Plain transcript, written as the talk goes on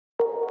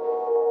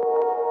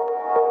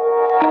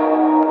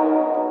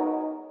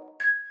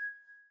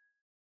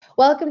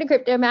Welcome to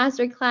Crypto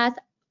Mastery Class,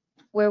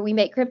 where we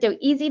make crypto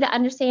easy to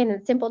understand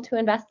and simple to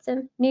invest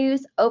in.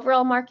 News,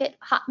 overall market,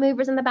 hot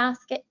movers in the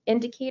basket,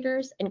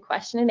 indicators, and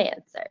question and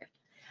answer.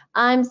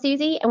 I'm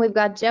Susie, and we've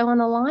got Joe on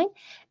the line,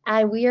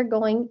 and we are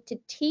going to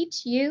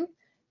teach you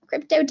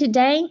crypto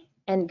today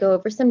and go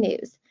over some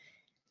news.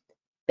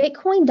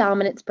 Bitcoin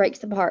dominance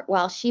breaks apart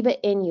while Shiba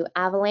Inu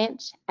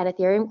avalanche and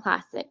Ethereum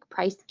Classic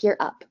price gear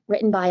up.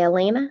 Written by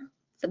Elena,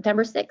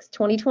 September 6,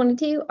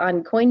 2022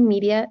 on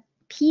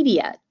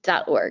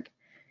coinmediapedia.org.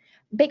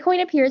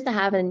 Bitcoin appears to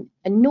have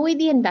annoyed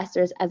the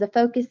investors as the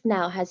focus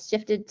now has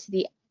shifted to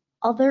the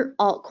other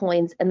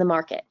altcoins in the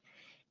market.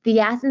 The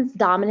asset's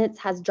dominance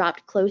has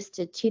dropped close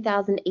to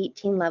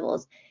 2018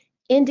 levels,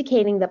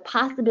 indicating the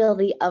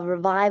possibility of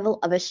revival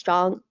of a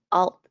strong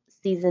alt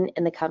season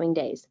in the coming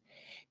days.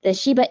 The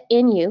Shiba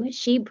Inu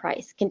SHIB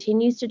price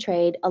continues to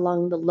trade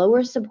along the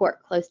lower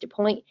support close to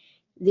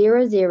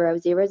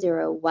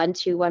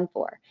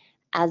 0.00001214,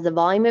 as the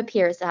volume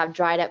appears to have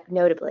dried up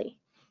notably.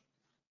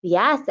 The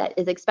asset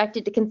is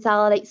expected to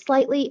consolidate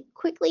slightly,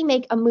 quickly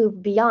make a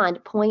move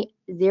beyond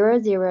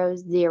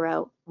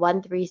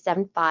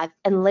 0.0001375,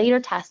 and later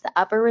test the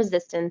upper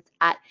resistance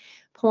at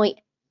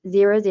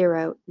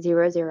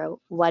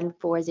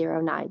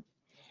 0.00001409.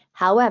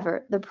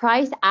 However, the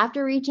price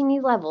after reaching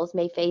these levels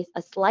may face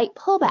a slight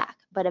pullback,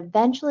 but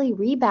eventually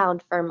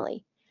rebound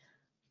firmly.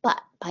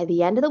 But by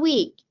the end of the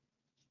weekly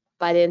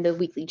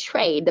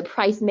trade, the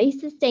price may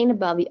sustain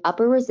above the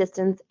upper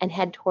resistance and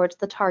head towards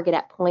the target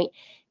at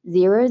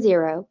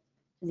 0.000016.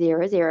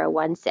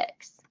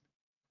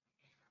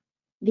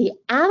 The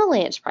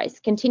avalanche price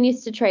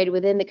continues to trade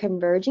within the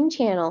converging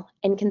channel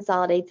and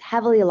consolidates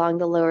heavily along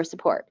the lower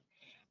support.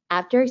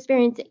 After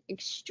experiencing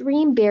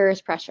extreme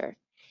bearish pressure,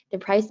 the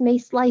price may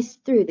slice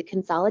through the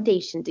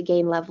consolidation to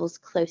gain levels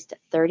close to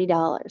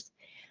 $30.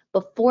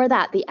 Before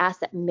that, the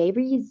asset may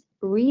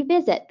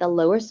revisit the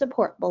lower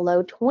support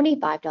below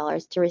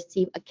 $25 to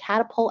receive a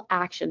catapult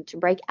action to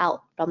break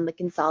out from the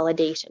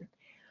consolidation.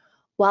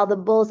 While the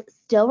bulls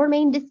still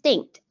remain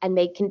distinct and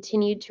may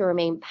continue to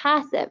remain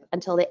passive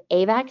until the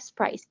AVAX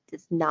price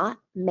does not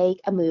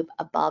make a move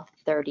above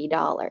 $30.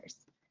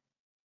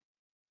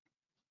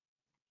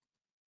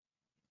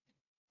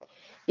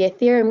 The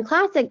Ethereum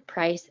Classic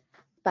price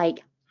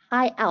spiked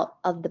high out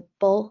of the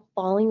bull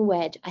falling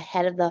wedge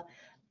ahead of the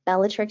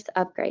Bellatrix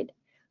upgrade.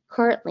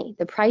 Currently,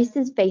 the price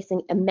is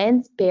facing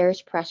immense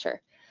bearish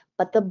pressure,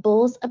 but the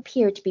bulls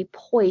appear to be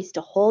poised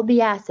to hold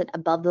the asset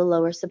above the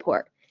lower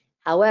support.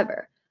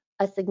 However,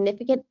 a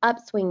significant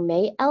upswing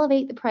may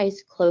elevate the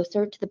price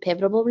closer to the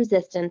pivotal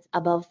resistance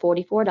above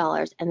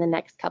 $44 in the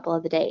next couple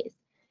of days.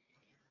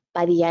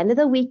 By the end of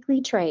the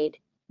weekly trade,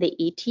 the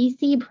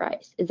ETC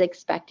price is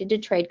expected to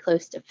trade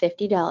close to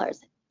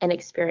 $50 and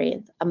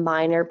experience a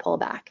minor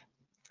pullback.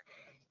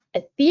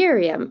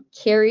 Ethereum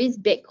carries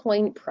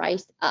Bitcoin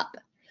price up.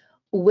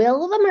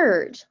 Will the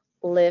merge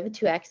live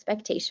to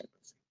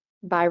expectations?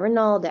 By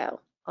Ronaldo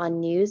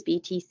on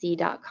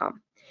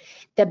newsbtc.com.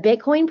 The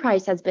Bitcoin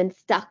price has been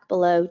stuck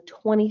below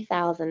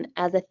 20,000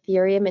 as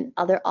Ethereum and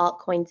other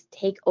altcoins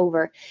take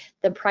over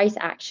the price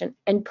action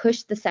and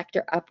push the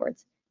sector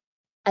upwards.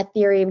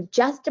 Ethereum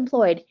just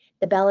deployed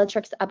the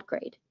Bellatrix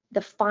upgrade,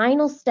 the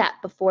final step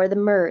before the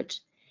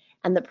merge,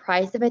 and the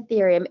price of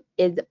Ethereum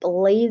is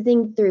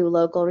blazing through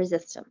local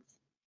resistance.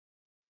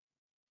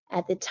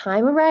 At the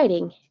time of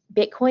writing,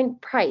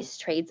 Bitcoin price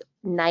trades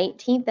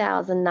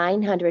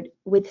 19,900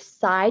 with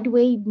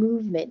sideways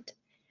movement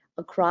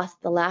across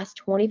the last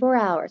 24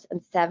 hours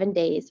and 7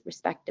 days,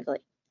 respectively.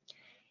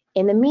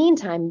 In the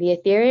meantime, the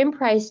Ethereum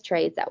price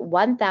trades at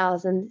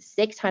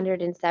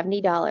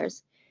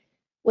 $1,670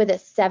 with a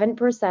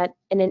 7%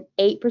 and an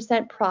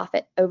 8%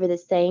 profit over the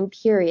same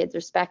periods,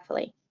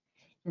 respectively.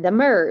 The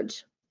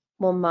merge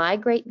will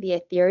migrate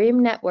the Ethereum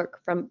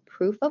network from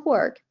proof of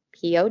work,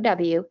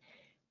 POW,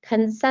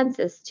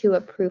 consensus to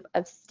a proof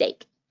of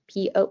stake,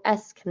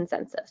 POS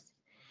consensus.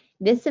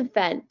 This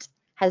event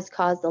has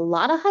caused a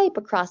lot of hype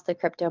across the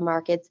crypto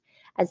markets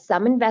as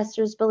some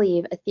investors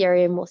believe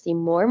Ethereum will see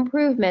more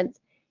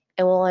improvements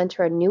and will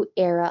enter a new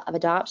era of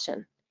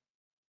adoption.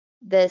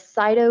 The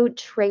Cito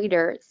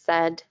trader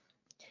said,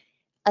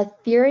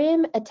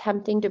 Ethereum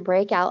attempting to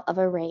break out of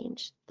a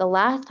range. The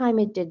last time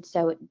it did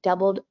so, it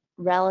doubled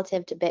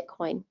relative to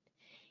Bitcoin.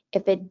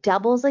 If it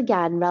doubles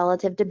again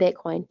relative to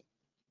Bitcoin,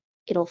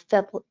 it will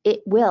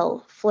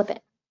flip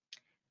it.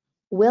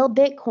 Will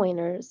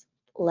Bitcoiners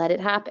let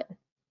it happen?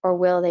 Or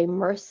will they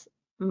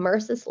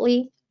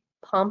mercilessly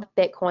pump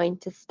Bitcoin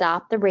to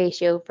stop the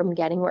ratio from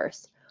getting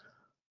worse?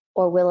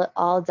 Or will it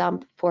all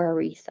dump for a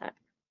reset?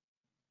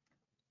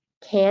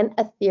 Can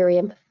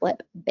Ethereum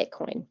flip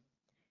Bitcoin?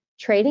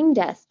 Trading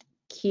desk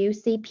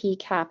QCP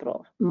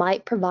Capital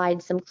might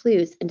provide some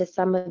clues into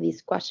some of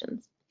these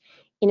questions.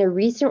 In a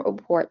recent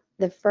report,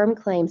 the firm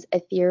claims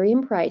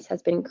Ethereum price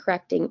has been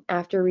correcting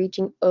after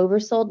reaching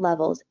oversold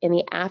levels in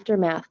the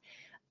aftermath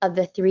of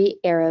the Three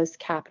Arrows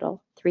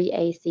Capital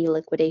 3AC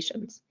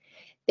liquidations.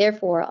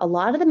 Therefore, a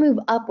lot of the move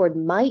upward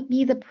might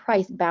be the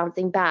price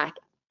bouncing back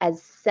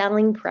as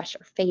selling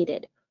pressure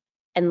faded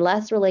and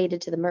less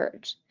related to the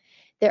merge.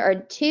 There are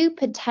two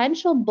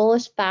potential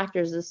bullish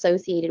factors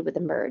associated with the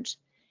merge.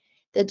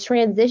 The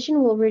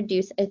transition will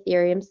reduce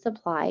Ethereum's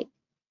supply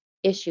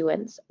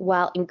issuance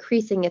while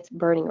increasing its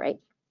burning rate.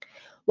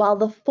 While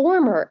the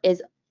former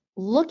is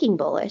looking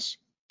bullish,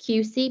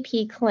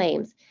 QCP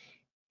claims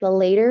the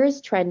later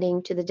is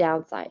trending to the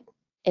downside.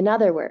 In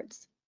other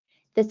words,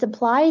 the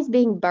supply is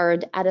being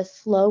burned at a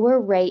slower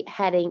rate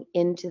heading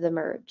into the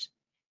merge.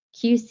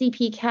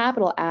 QCP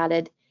Capital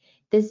added,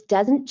 this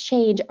doesn't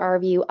change our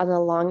view on the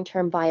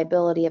long-term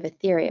viability of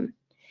Ethereum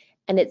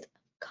and its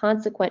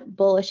consequent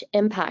bullish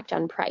impact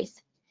on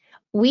price.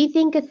 We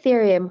think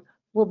Ethereum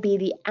will be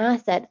the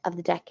asset of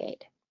the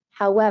decade.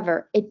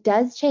 However, it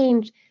does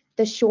change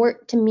the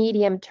short to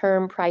medium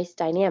term price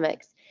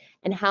dynamics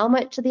and how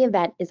much of the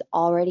event is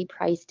already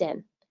priced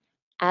in.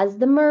 As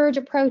the merge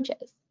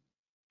approaches,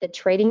 the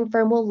trading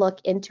firm will look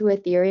into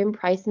Ethereum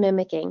price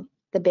mimicking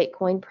the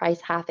Bitcoin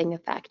price halving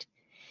effect.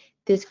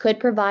 This could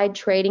provide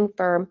trading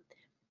firm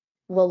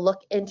will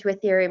look into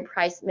Ethereum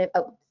price, the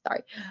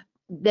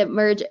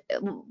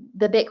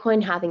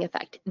Bitcoin halving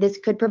effect. This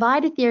could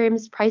provide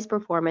Ethereum's price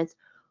performance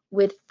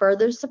with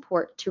further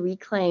support to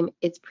reclaim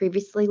its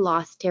previously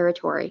lost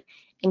territory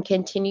and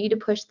continue to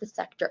push the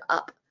sector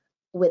up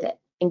with it,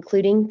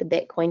 including the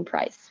Bitcoin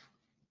price.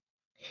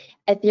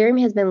 Ethereum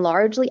has been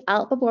largely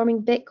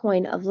outperforming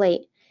Bitcoin of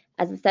late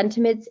as the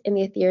sentiments in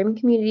the Ethereum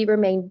community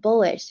remain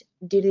bullish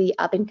due to the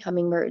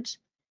up-and-coming merge.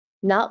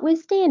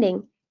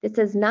 Notwithstanding, this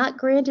has not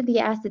granted the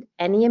asset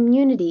any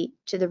immunity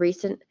to the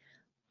recent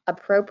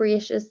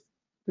appropriatious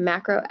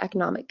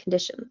macroeconomic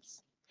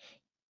conditions.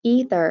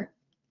 Ether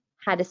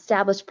had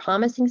established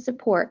promising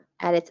support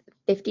at its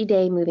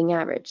 50-day moving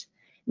average.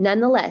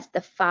 Nonetheless,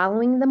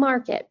 following the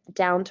market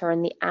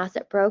downturn, the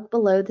asset broke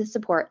below the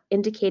support,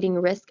 indicating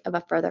risk of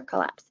a further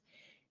collapse.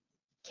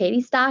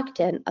 Katie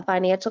Stockton, a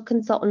financial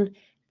consultant,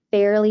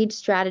 Fairlead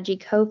Strategy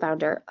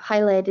co-founder,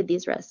 highlighted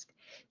these risks.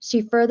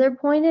 She further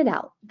pointed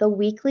out the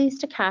weekly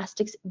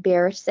stochastics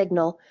bearish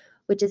signal,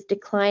 which is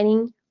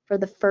declining for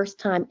the first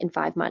time in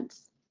 5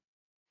 months.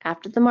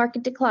 After the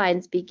market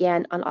declines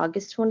began on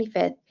August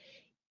 25th,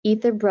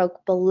 Ether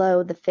broke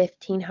below the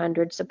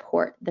 1500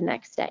 support the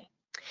next day.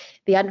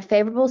 The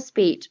unfavorable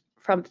speech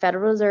from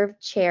Federal Reserve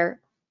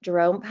Chair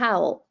Jerome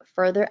Powell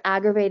further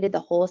aggravated the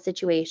whole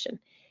situation.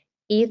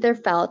 Ether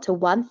fell to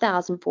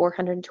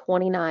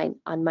 1,429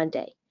 on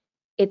Monday,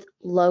 its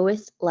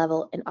lowest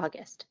level in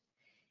August.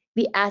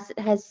 The asset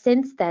has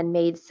since then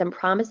made some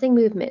promising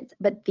movements,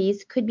 but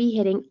these could be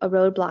hitting a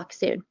roadblock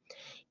soon.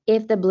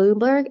 If the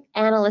Bloomberg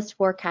analyst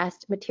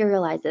forecast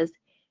materializes,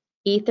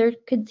 Ether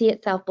could see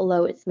itself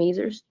below its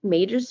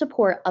major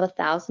support of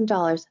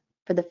 $1,000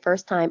 for the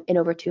first time in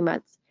over 2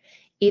 months.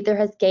 Ether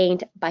has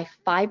gained by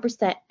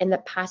 5% in the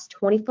past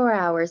 24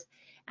 hours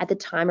at the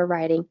time of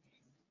writing.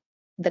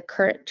 The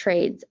current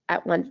trades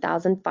at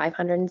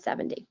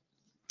 1,570.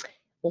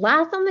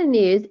 Last on the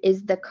news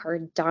is the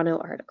Cardano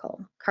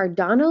article.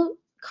 Cardano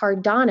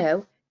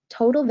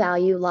total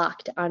value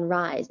locked on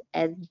rise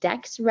as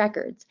DEX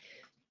records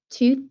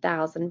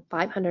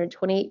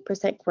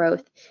 2,528%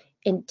 growth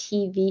in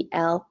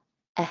TVL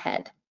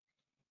ahead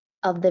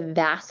of the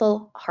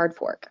Vassal hard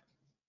fork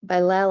by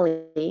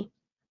Lely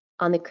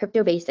on the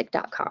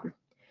cryptobasic.com.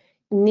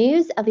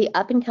 News of the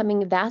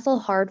up-and-coming Vassal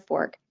hard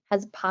fork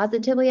has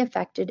positively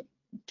affected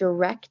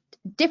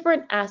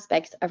different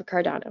aspects of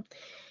Cardano.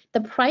 The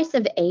price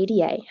of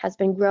ADA has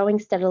been growing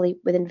steadily,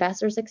 with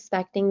investors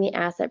expecting the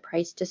asset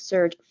price to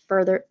surge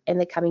further in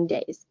the coming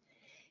days.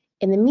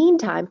 In the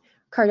meantime,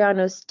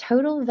 Cardano's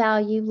total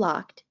value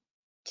locked,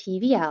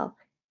 TVL,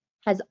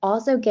 has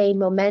also gained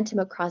momentum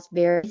across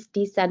various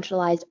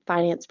decentralized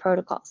finance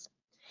protocols.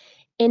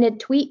 In a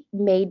tweet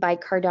made by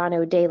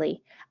Cardano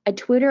Daily, a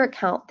Twitter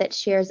account that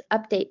shares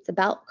updates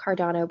about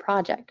Cardano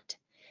project,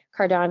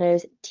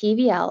 Cardano's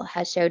TVL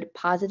has showed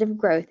positive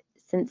growth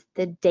since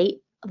the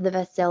date of the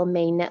Vassal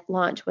mainnet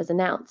launch was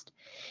announced.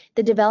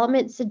 The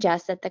development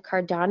suggests that the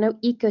Cardano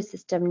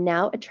ecosystem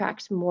now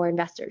attracts more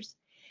investors.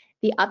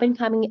 The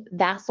up-and-coming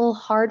Vassal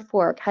hard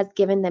fork has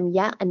given them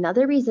yet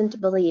another reason to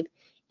believe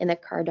in the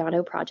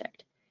Cardano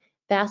project.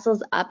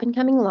 Vassal's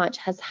up-and-coming launch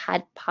has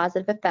had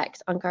positive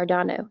effects on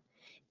Cardano.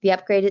 The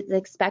upgrade is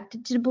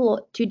expected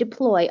to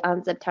deploy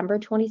on September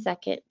 22,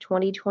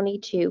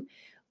 2022,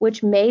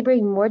 which may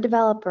bring more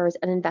developers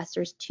and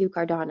investors to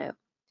Cardano.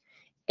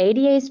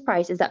 ADA's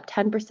price is up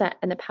 10%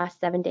 in the past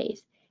 7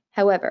 days.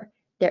 However,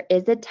 there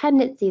is a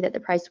tendency that the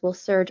price will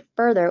surge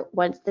further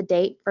once the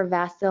date for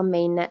Vassal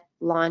mainnet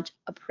launch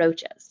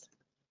approaches.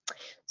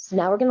 So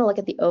now we're going to look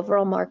at the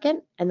overall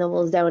market, and then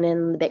we'll zone in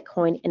on the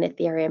Bitcoin and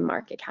Ethereum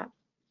market cap.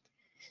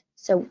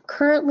 So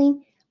currently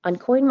on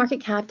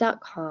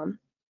coinmarketcap.com,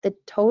 the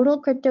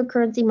total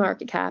cryptocurrency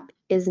market cap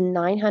is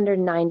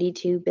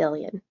 $992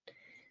 billion.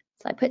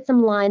 So I put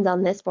some lines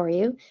on this for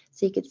you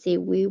so you could see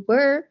we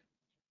were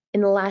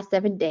in the last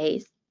 7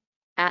 days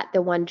at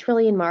the 1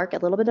 trillion mark, a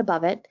little bit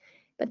above it,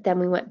 but then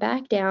we went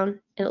back down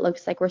and it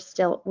looks like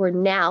we're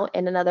now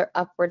in another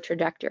upward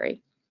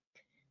trajectory.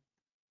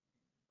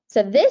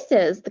 So this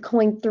is the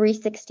Coin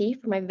 360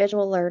 for my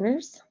visual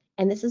learners.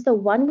 And this is the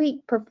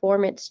 1-week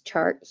performance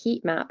chart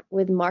heat map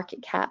with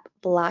market cap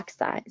block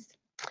size.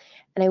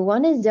 And I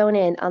want to zone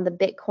in on the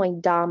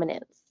Bitcoin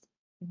dominance.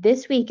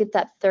 This week it's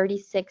at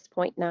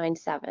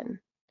 36.97.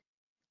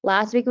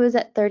 Last week it was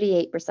at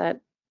 38%.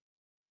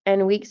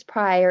 And weeks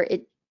prior,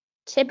 it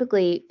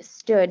typically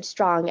stood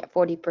strong at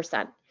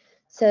 40%.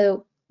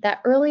 So that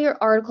earlier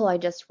article I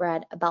just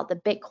read about the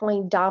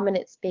Bitcoin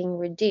dominance being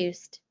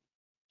reduced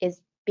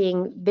is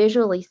being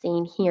visually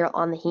seen here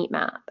on the heat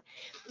map.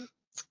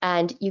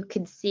 And you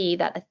could see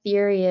that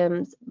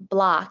Ethereum's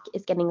block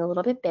is getting a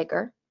little bit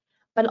bigger.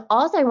 But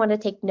also I want to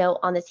take note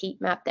on this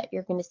heat map that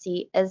you're going to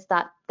see is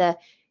that the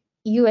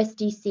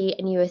USDC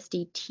and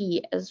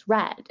USDT is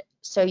red.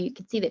 So you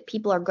can see that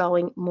people are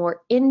going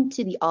more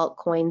into the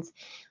altcoins.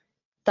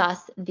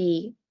 Thus,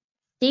 the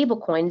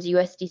stablecoins,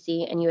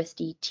 USDC and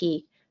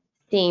USDT,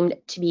 seemed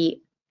to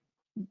be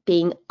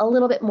being a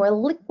little bit more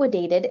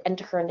liquidated and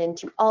turned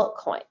into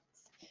altcoins.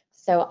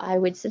 So I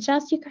would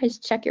suggest you guys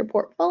check your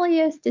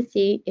portfolios to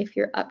see if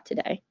you're up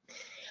today.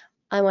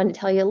 I want to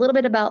tell you a little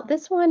bit about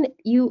this one.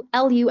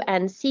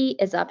 LUNC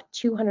is up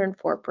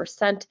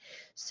 204%.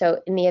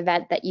 So in the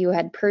event that you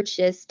had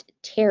purchased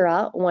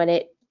Terra when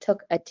it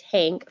took a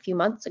tank a few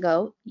months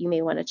ago, you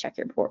may want to check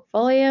your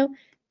portfolio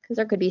because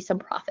there could be some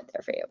profit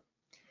there for you.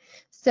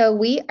 So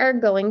we are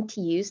going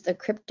to use the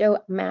Crypto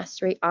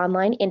Mastery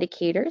online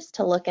indicators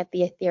to look at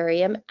the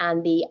Ethereum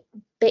and the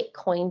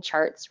Bitcoin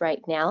charts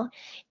right now.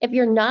 If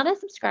you're not a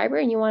subscriber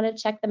and you want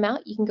to check them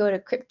out, you can go to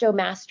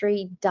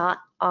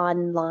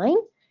cryptomastery.online,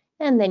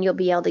 and then you'll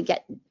be able to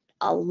get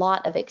a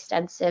lot of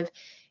extensive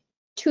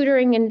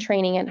tutoring and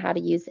training on how to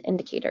use the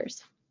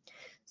indicators.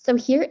 So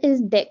here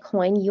is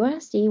Bitcoin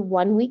USD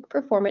 1-week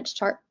performance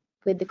chart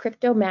with the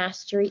Crypto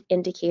Mastery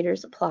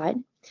indicators applied.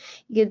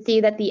 You can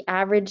see that the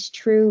average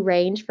true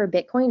range for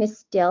Bitcoin is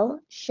still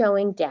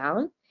showing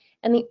down,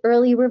 and the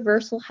early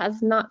reversal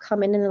has not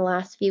come in the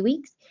last few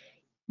weeks.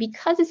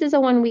 Because this is a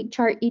 1-week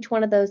chart, each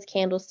one of those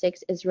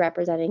candlesticks is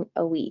representing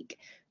a week.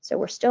 So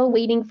we're still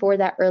waiting for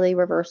that early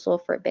reversal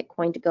for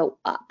Bitcoin to go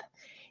up.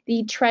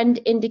 The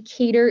trend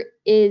indicator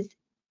is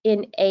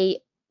in a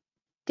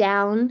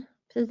down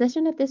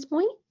position at this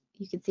point.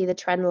 You can see the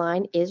trend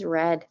line is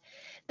red.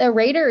 The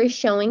radar is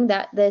showing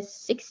that the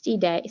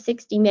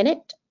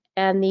 60-minute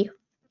and the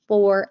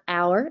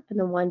 4-hour and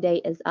the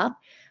 1-day is up,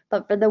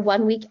 but for the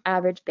 1-week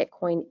average,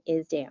 Bitcoin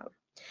is down.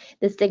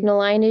 The signal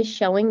line is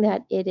showing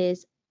that it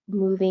is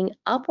moving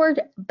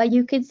upward, but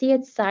you can see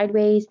it's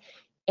sideways,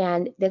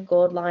 and the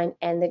gold line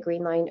and the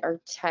green line are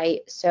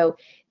tight. So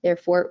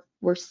therefore,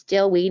 we're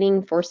still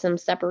waiting for some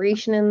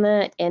separation in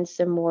that and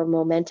some more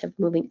momentum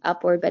moving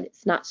upward, but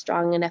it's not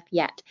strong enough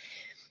yet.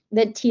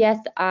 The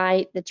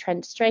TSI, the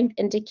trend strength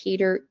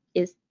indicator,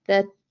 is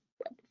the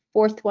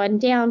 4th one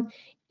down,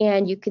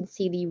 and you can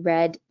see the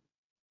red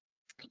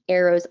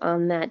arrows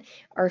on that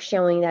are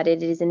showing that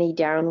it is in a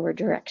downward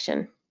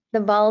direction.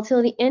 The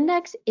volatility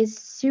index is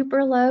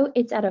super low.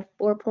 It's at a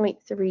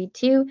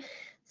 4.32,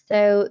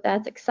 so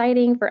that's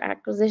exciting for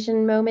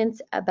acquisition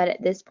moments, but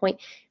at this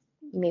point,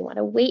 you may want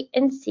to wait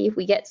and see if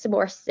we get some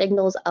more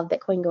signals of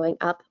Bitcoin going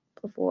up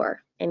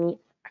before any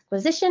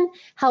acquisition.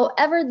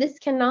 However, this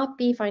cannot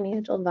be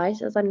financial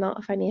advice, as I'm not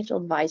a financial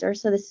advisor,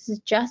 so this is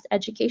just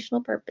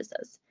educational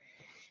purposes.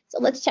 So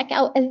let's check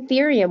out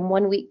Ethereum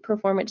 1-week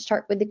performance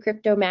chart with the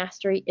Crypto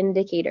Mastery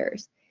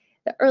indicators.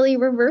 The early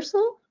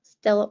reversal,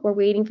 still we're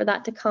waiting for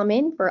that to come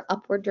in for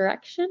upward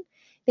direction.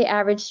 The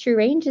average true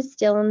range is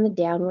still in the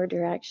downward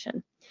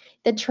direction.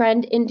 The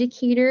trend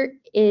indicator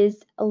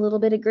is a little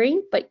bit of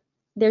green, but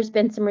there's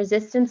been some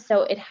resistance,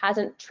 so it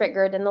hasn't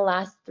triggered in the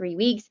last 3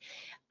 weeks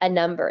a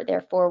number.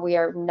 Therefore, we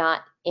are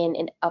not in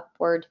an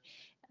upward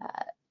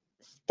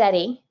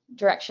steady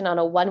direction on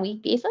a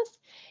 1-week basis.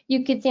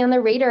 You can see on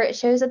the radar, it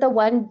shows that the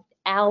 1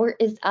 hour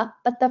is up,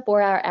 but the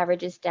 4-hour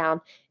average is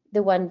down.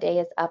 The 1 day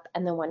is up,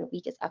 and the 1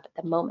 week is up at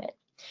the moment.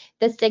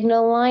 The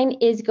signal line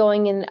is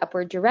going in an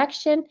upward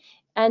direction,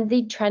 and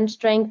the trend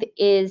strength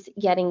is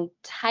getting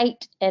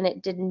tight, and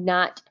it did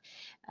not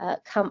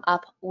come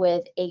up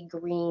with a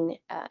green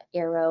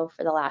arrow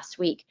for the last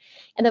week.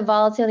 And the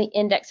volatility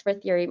index for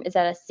Ethereum is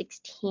at a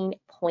 16.98,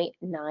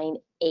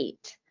 a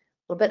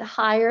little bit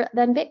higher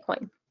than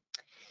Bitcoin.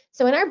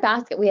 So in our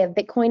basket, we have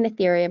Bitcoin,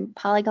 Ethereum,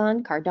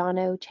 Polygon,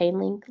 Cardano,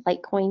 Chainlink,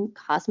 Litecoin,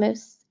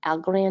 Cosmos,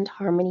 Algorand,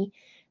 Harmony,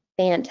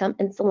 Phantom,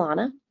 and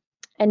Solana.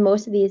 And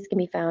most of these can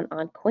be found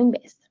on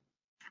Coinbase.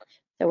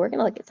 So we're going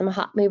to look at some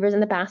hot movers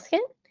in the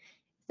basket.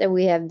 So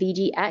we have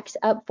VGX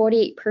up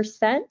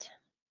 48%,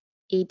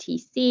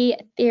 ATC,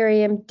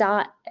 Ethereum,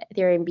 DOT,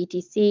 Ethereum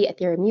BTC,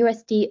 Ethereum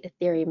USD,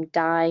 Ethereum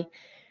DAI,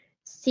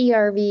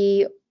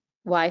 CRV,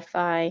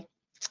 YFI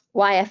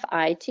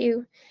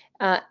 2,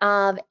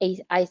 of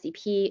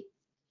ICP,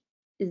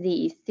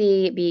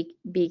 ZEC,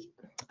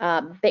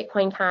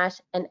 Bitcoin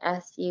Cash, and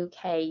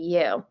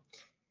SUKU.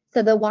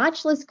 So the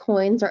watch list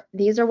coins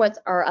these are what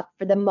are up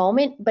for the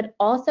moment, but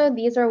also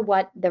these are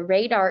what the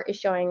radar is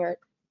showing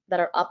that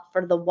are up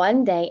for the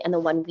 1 day and the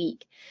 1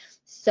 week.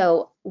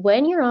 So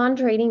when you're on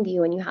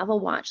TradingView and you have a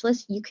watch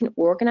list, you can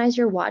organize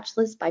your watch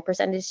list by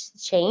percentage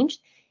change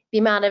the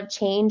amount of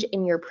change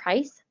in your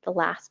price, the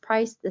last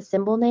price, the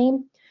symbol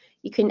name.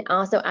 You can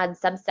also add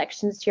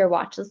subsections to your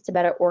watch list to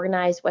better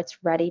organize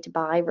what's ready to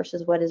buy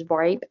versus what is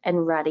ripe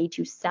and ready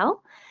to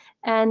sell.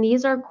 And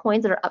these are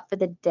coins that are up for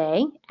the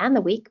day and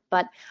the week,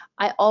 but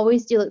I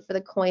always do look for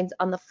the coins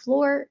on the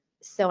floor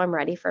so I'm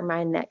ready for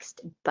my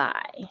next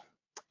buy.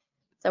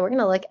 So we're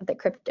going to look at the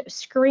crypto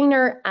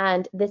screener,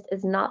 and this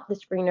is not the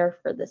screener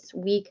for this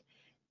week.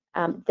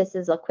 This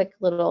is a quick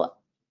little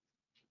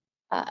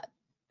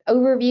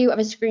overview of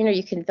a screener.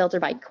 You can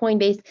filter by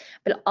Coinbase,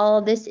 but all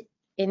of this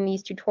in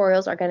these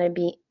tutorials are going to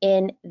be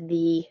in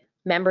the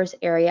members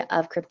area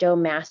of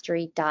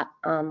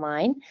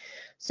cryptomastery.online.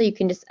 So you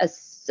can just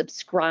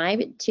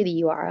subscribe to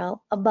the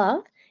URL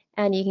above,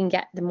 and you can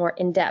get the more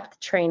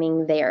in-depth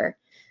training there.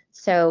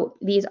 So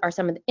these are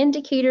some of the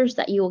indicators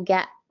that you will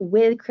get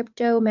with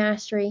Crypto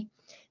Mastery: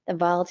 the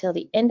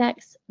volatility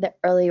index, the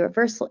early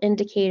reversal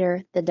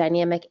indicator, the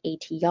dynamic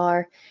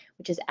ATR,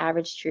 which is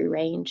average true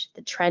range,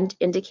 the trend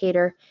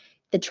indicator,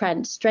 the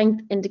trend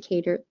strength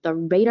indicator, the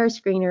radar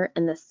screener,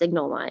 and the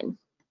signal line.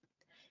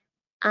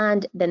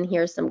 And then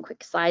here's some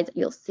quick slides that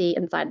you'll see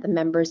inside the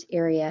members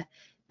area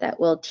that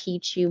will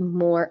teach you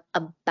more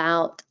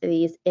about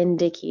these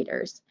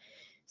indicators.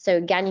 So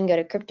again, you can go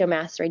to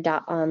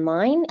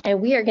cryptomastery.online,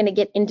 and we are going to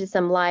get into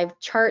some live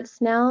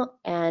charts now,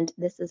 and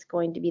this is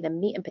going to be the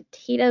meat and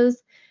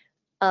potatoes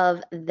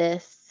of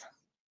this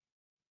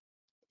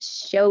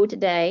show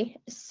today.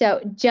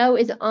 So Joe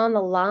is on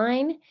the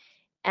line,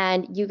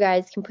 and you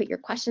guys can put your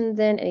questions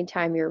in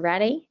anytime you're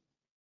ready.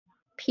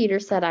 Peter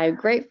said, I'm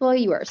grateful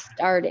you are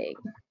starting.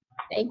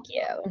 Thank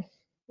you.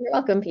 You're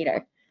welcome,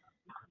 Peter.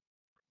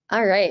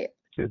 All right.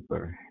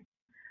 Super.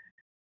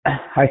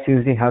 Hi,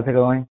 Susie. How's it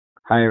going?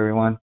 Hi,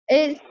 everyone.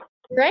 It's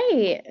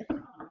great.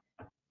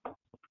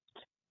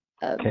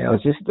 Okay, I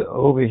was just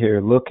over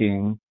here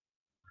looking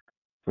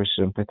for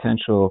some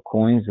potential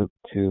coins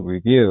to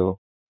review.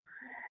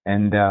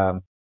 And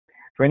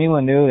for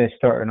anyone new that's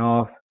starting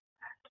off,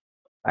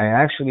 I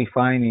actually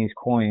find these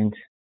coins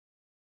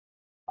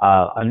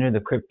under the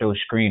crypto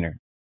screener.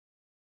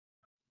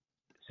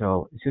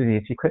 So, Susie,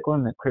 if you click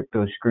on the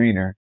crypto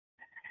screener,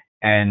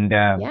 and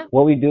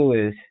what we do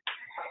is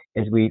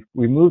we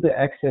remove the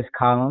excess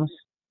columns,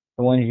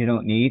 the ones you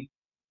don't need,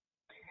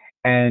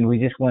 and we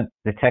just want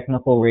the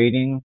technical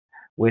rating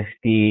with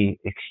the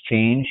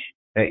exchange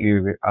that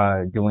you're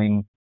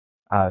doing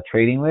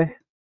trading with.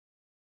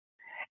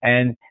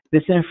 And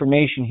this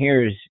information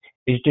here is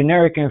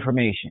generic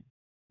information.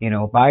 You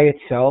know, by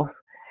itself,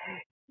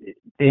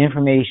 the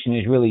information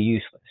is really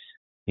useless.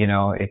 You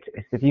know, it's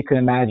if you can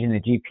imagine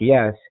a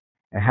GPS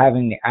and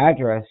having the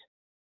address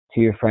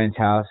to your friend's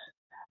house,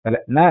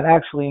 but not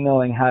actually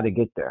knowing how to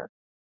get there.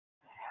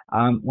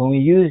 When we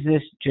use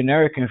this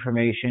generic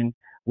information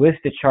with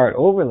the chart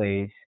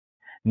overlays,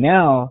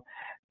 now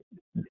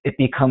it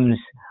becomes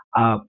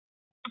a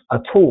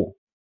tool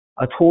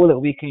that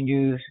we can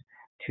use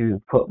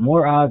to put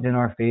more odds in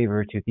our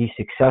favor to be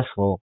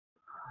successful.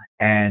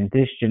 And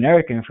this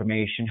generic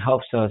information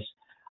helps us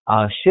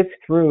shift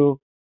through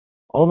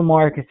all the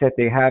markets that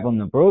they have on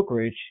the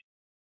brokerage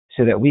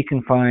so that we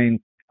can find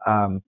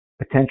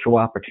potential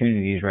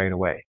opportunities right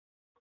away.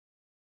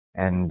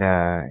 And,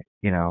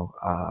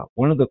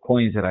 one of the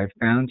coins that I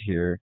found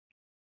here,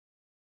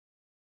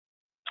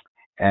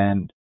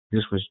 and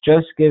this was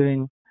just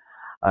given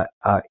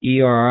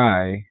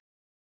ERI,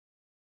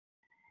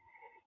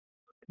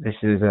 this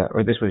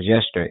was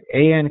yesterday,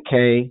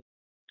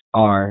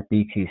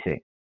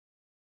 ANKRBTC.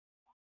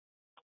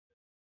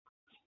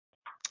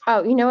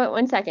 Oh, you know what?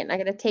 1 second. I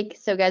got to take,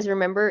 so guys,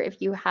 remember,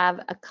 if you have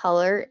a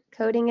color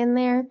coding in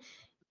there,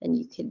 then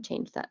you could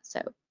change that.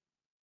 So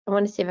I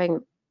want to see if I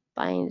can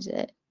find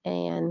it.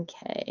 ANK.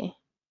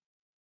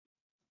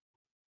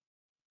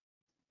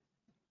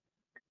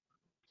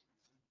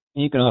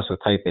 You can also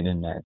type it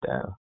in that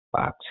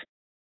box.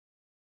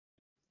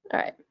 All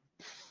right.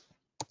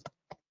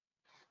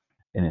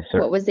 In a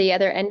certain, what was the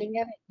other ending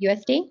of it?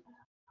 USD?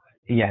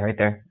 Yeah, right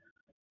there.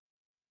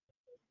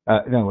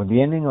 No,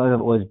 the ending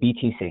was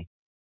BTC.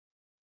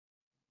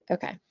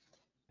 Okay.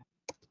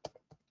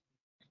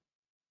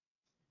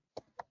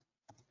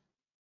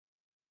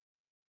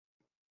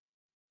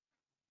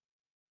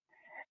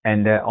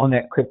 And on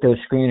that crypto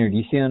screener, do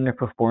you see under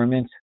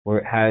performance where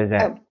it has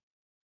that?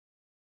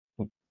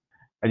 Oh.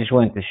 I just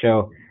wanted to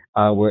show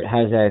where it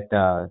has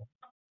that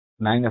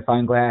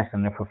magnifying glass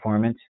under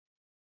performance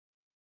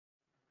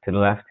to the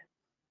left,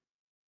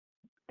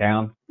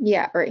 down.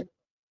 Yeah, right.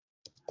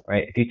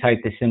 Right. If you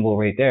type the symbol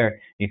right there,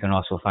 you can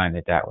also find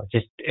it that way.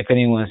 Just if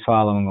anyone is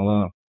following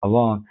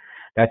along,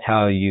 that's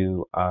how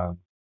you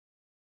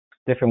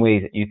different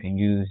ways that you can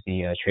use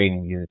the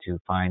trading view to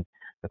find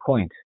the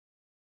coins.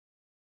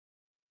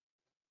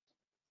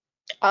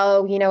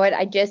 Oh, you know what?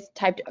 I just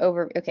typed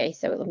over. Okay,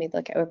 so let me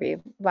look at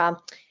overview. Wow.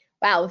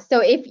 So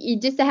if you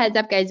just a heads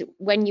up, guys,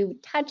 when you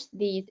touch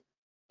these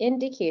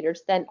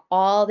indicators, then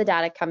all the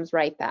data comes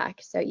right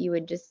back. So you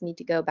would just need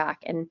to go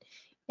back and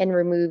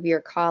remove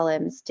your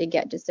columns to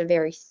get just a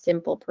very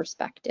simple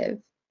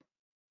perspective.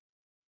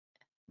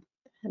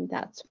 And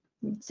that's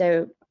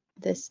so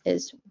this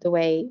is the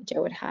way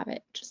Joe would have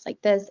it, just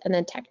like this, and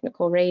then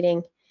technical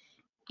rating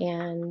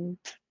and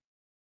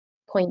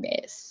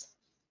Coinbase.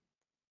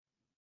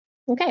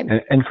 Okay.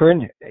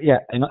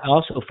 And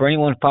also for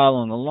anyone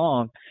following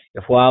along,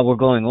 if while we're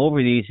going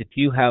over these, if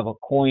you have a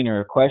coin or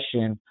a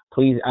question,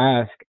 please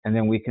ask, and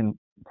then we can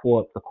pull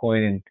up the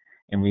coin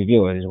and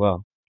review it as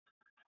well.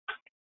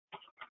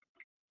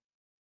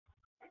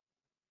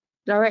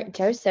 All right,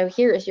 Joe. So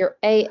here is your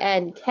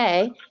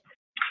ANK.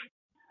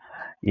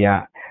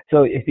 Yeah.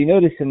 So if you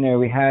notice in there,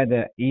 we had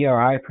the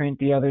ERI print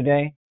the other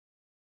day.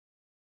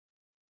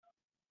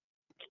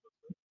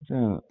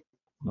 So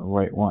the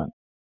right one.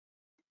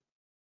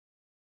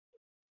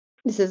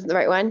 This is the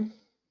right one?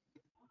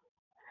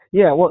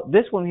 Yeah, well,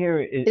 this one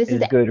here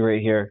is good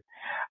right here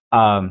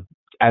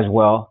as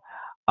well.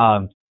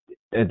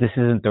 This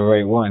isn't the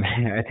right one.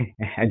 I think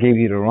I gave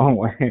you the wrong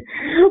one.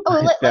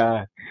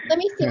 Let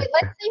me see. Let's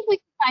see if we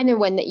can find the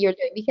one that you're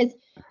doing, because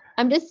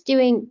I'm just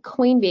doing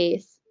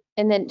Coinbase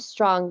and then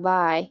strong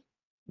buy.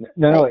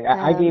 No,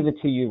 I gave it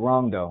to you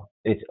wrong though.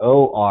 It's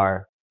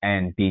OR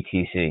and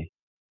BTC.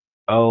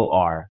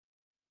 OR.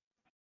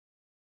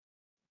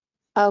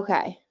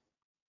 Okay.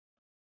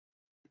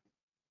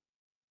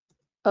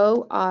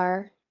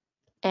 ORN?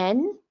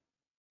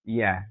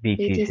 Yeah,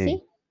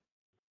 BTC.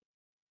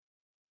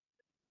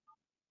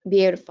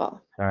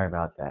 Beautiful. Sorry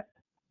about that.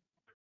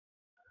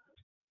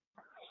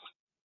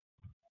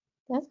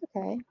 That's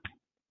okay.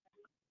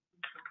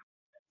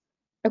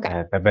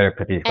 Okay. I better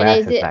put these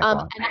glasses back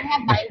on. And I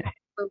have mine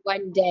for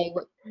one day.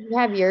 You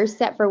have yours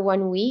set for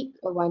 1 week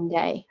or 1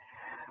 day?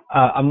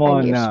 I'm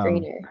on your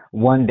screener.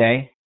 1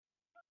 day.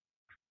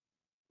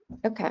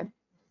 Okay.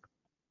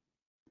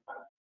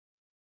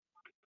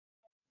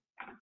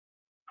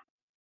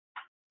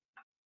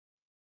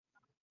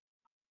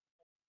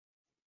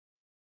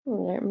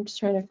 I'm just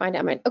trying to find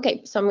out mine.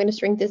 Okay, so I'm going to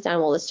shrink this down.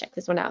 We'll just check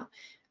this one out.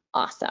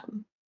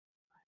 Awesome.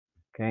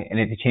 Okay, and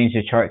if you change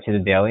the chart to the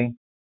daily.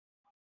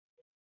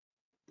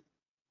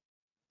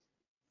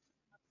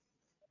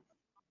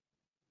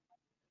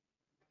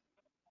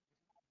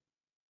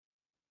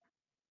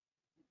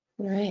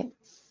 All right.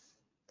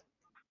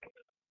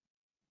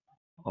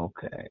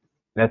 Okay,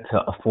 that's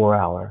a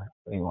 4-hour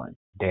one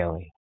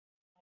daily.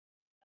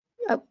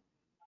 Oh,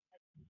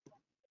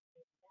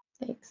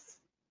 thanks.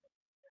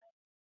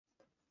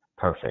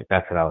 Perfect.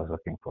 That's what I was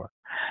looking for.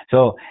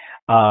 So,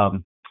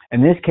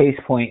 in this case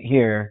point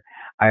here,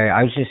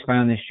 I just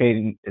found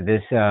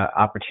this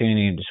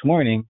opportunity this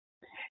morning,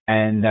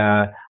 and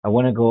I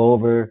want to go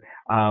over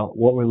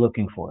what we're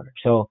looking for.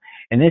 So,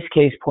 in this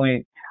case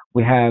point,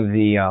 we have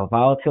the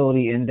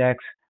volatility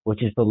index,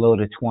 which is below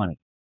the 20.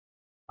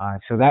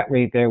 So that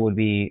right there would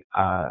be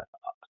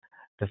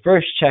the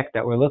first check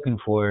that we're looking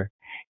for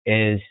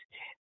is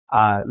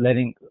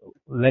letting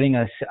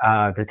us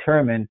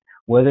determine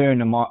whether or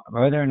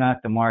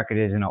not the market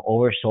is in an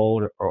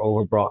oversold or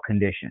overbought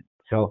condition.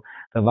 So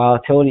the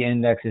volatility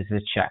index is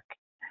the check.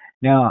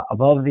 Now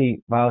above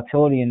the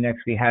volatility index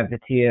we have the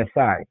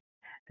TSI.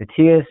 The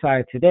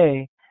TSI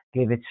today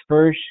gave its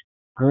first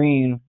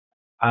green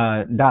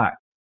dot,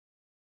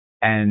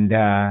 and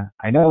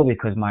I know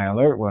because my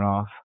alert went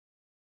off.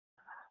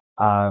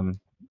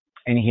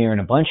 In here in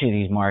a bunch of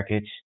these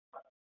markets,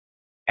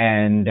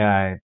 and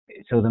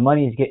so the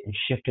money is getting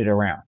shifted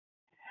around.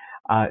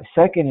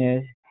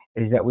 Second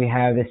is that we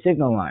have the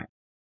signal line,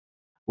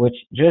 which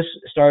just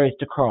started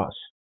to cross.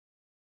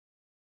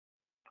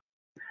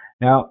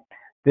 Now,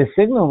 the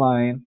signal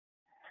line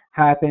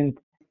happened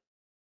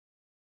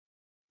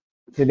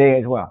today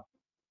as well.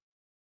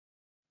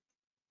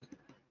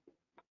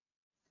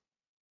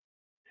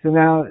 So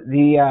now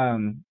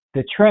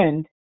the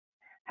trend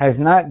has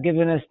not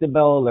given us the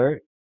bell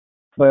alert,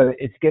 but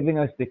it's giving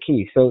us the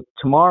key. So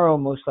tomorrow,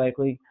 most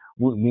likely,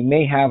 we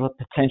may have a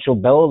potential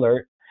bell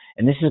alert,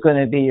 and this is going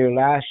to be your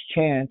last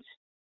chance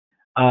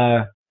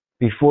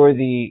before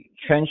the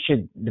trend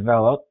should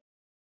develop.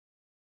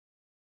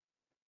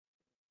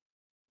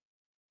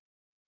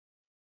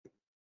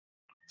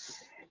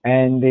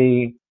 And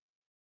we're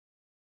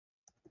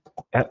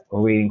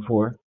waiting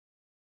for.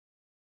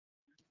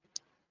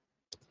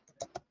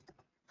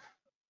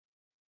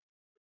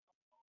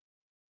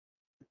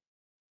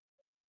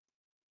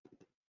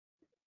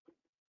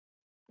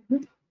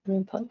 I'm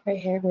going to put right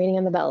here, waiting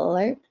on the bell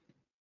alert.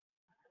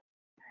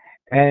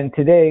 And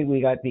today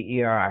we got the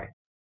ERI.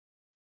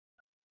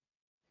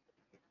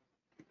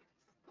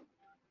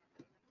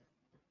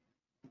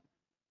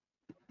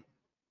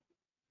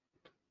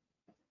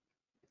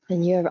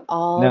 And you have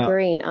all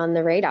green on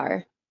the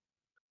radar.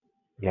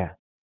 Yeah.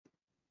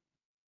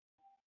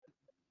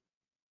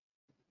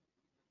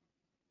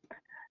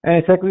 And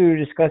it's like we were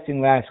discussing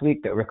last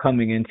week that we're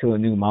coming into a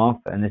new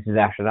month, and this is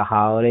after the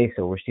holiday,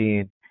 so we're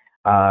seeing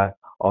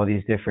all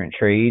these different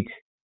trades,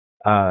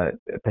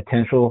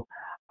 potential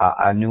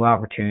new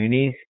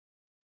opportunities,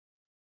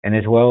 and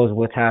as well as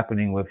what's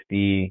happening with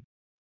the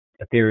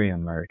Ethereum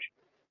merge.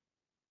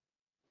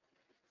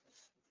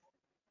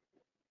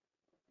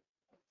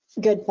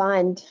 Good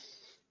find.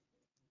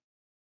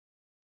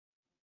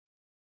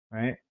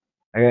 Right.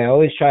 I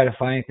always try to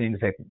find things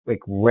like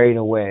right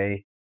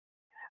away,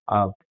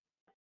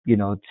 you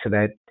know, so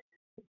that,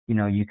 you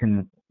know, you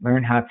can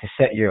learn how to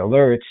set your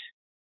alerts,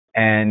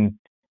 and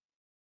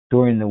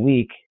during the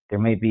week there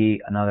may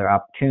be another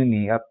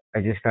opportunity. Up,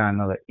 I just found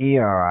another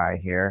ERI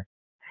here.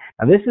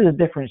 Now this is a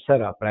different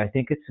setup, but I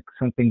think it's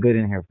something good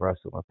in here for us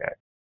to look at.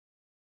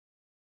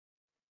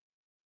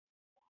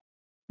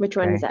 Which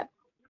one is that?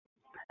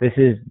 This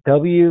is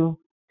WCF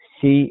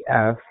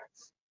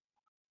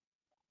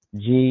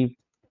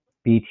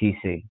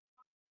GBTC.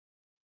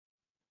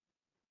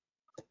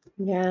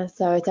 Yeah,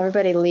 so it's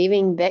everybody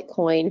leaving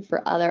Bitcoin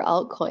for other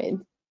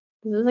altcoins.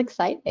 This is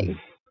exciting.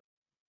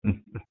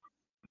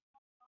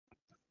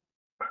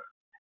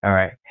 All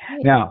right.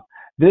 Now,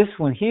 this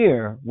one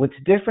here, what's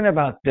different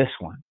about this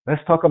one?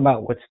 Let's talk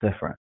about what's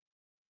different.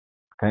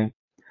 Okay.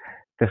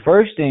 The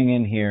first thing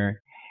in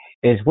here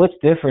is what's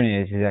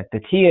different is that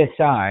the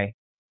TSI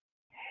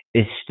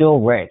is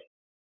still red.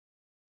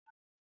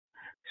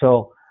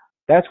 So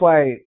that's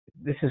why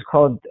this is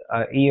called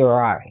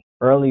ERI,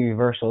 early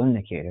reversal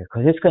indicator,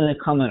 because it's going to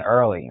come in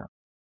earlier.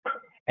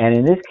 And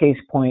in this case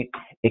point,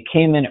 it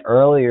came in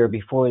earlier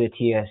before the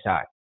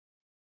TSI.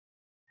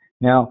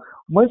 Now,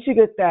 once you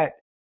get that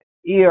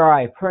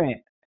ERI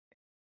print,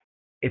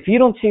 if you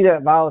don't see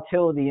that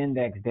volatility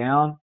index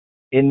down,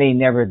 it may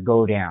never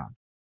go down.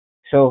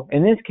 So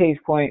in this case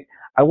point,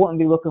 I wouldn't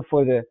be looking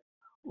for the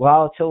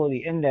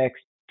volatility index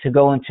to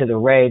go into the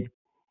red.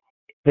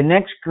 The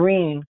next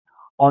green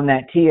on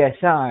that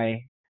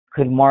TSI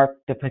could mark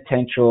the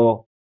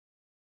potential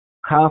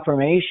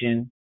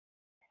confirmation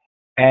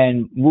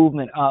and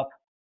movement up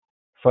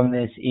from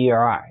this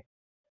ERI.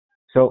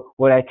 So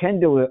what I can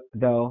do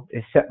though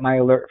is set my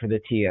alert for the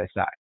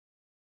TSI.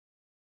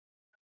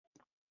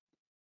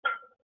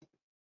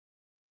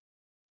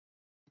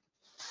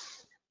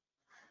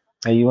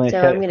 Now you want to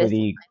set it for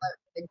the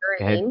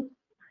green.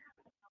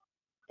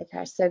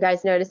 Okay, so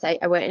guys, notice I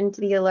went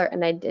into the alert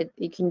and I did,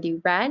 you can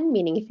do red,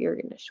 meaning if you're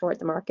going to short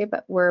the market,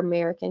 but we're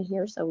American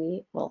here,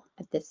 so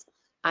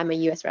I'm a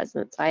US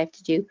resident, so I have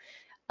to do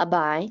a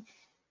buy.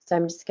 So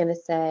I'm just going to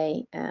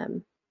say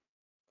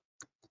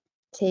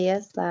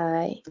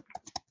TSI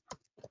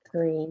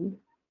green.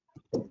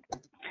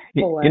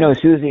 You know,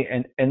 Susie,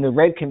 and the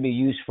red can be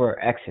used for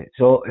exit.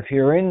 So if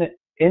you're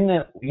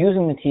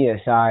using the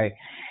TSI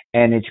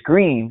and it's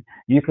green,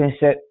 you can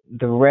set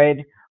the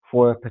red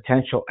for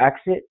potential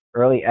exit,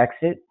 early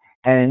exit.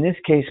 And in this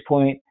case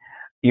point,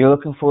 you're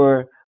looking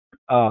for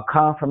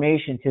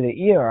confirmation to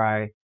the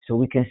ERI, so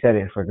we can set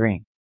it for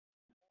green.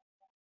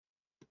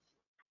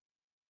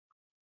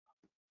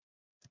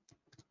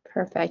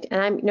 Perfect.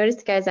 And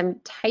notice, guys, I'm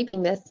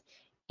typing this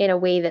in a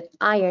way that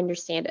I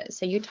understand it.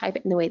 So you type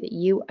it in the way that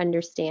you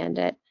understand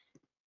it.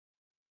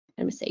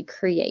 I'm going to say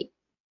create.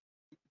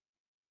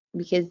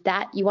 Because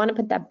you want to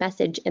put that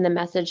message in the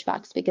message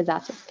box because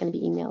that's what's going to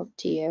be emailed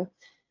to you.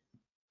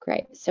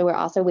 Great. So we're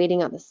also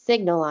waiting on the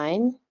signal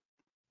line.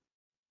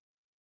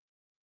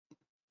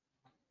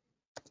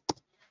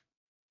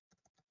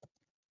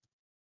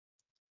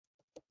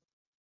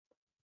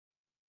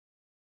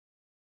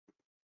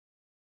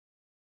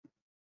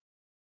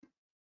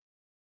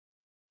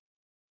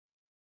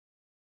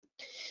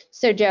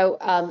 So Joe,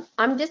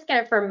 I'm just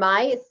going to, for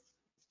my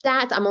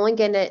stats, I'm only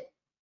going to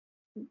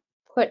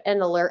put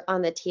an alert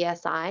on the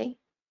TSI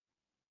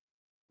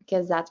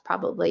because that's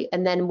probably,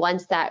 and then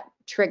once that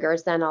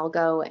triggers, then I'll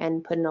go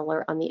and put an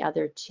alert on the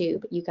other two.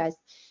 But you guys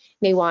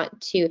may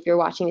want to, if you're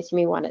watching this, you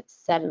may want to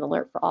set an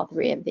alert for all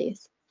three of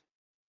these.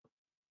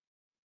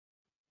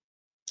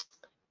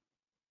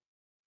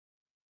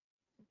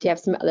 Do you have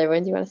some other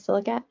ones you want us to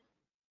look at?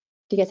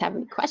 Do you guys have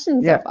any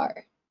questions so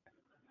far?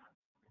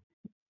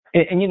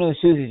 And you know,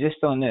 Susie,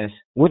 just on this,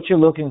 what you're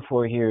looking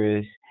for here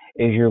is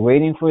you're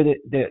waiting for the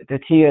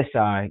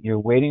TSI, you're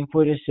waiting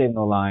for the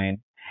signal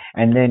line,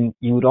 and then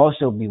you would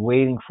also be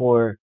waiting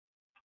for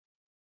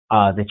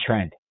the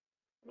trend.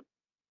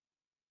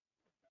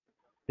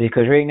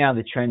 Because right now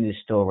the trend is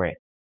still red.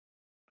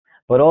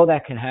 But all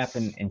that can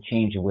happen and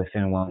change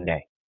within one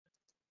day.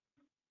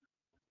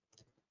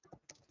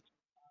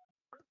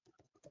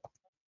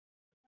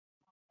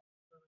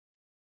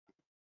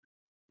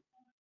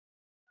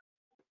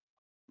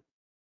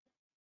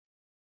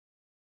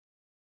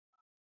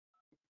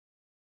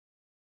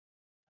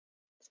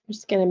 I'm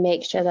just going to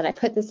make sure that I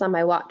put this on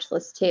my watch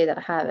list too, that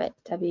I have it,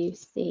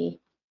 WCFG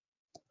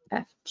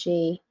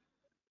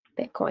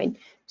Bitcoin.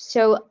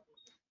 So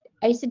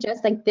I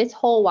suggest like this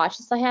whole watch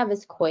list I have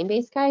is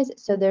Coinbase, guys.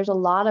 So there's a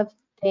lot of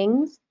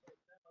things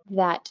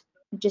that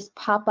just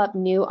pop up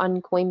new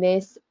on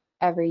Coinbase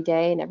every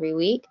day and every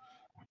week.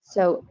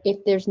 So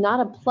if there's not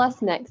a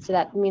plus next to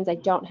that, it means I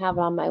don't have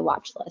it on my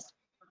watch list.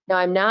 Now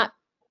I'm not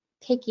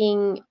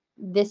picking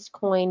this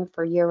coin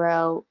for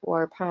euro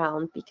or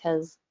pound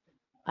because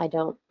I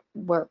don't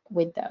work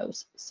with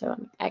those. So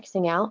I'm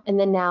Xing out, and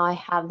then now I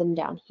have them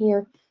down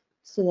here.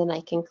 So then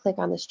I can click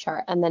on this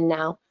chart, and then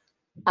now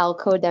I'll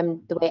code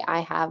them the way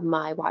I have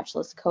my watch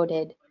list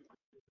coded.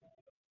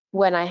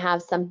 When I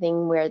have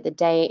something where the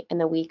day and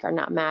the week are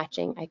not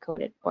matching, I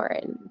code it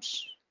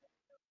orange.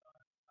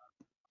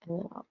 And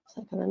then I'll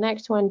click on the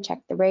next one, check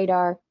the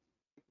radar,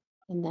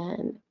 and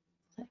then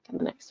click on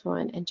the next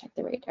one and check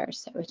the radar.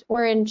 So it's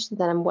orange. So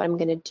then what I'm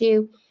going to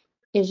do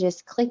is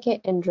just click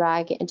it and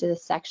drag it into the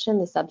section,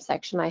 the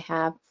subsection I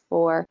have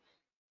for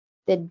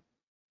the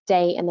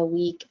day and the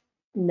week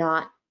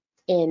not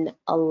in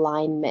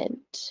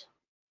alignment,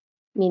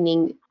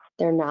 meaning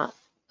they're not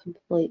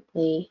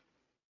completely,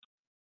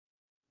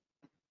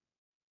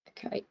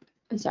 okay,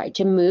 I'm sorry,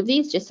 to move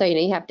these, just so you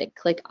know, you have to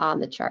click on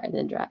the chart and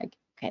then drag.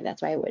 Okay,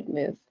 that's why I would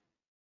move.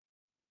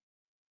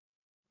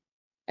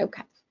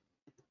 Okay.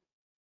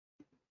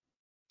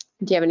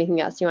 Do you have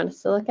anything else you want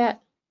us to look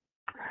at?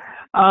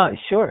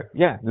 Sure.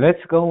 Yeah.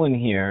 Let's go in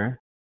here,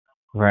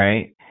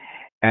 right?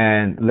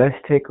 And let's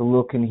take a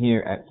look in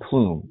here at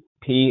Plume,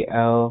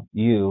 PLUUSD.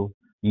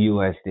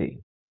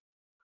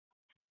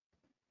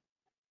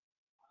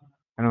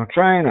 And I'm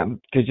trying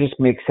to just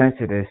make sense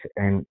of this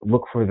and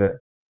look for the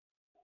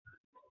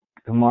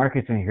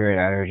markets in here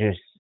that are just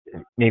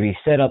maybe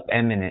set up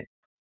eminently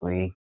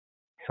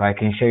so I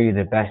can show you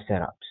the best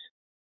setups.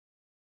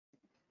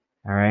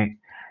 All right.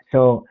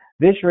 So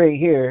this right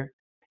here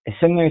is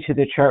similar to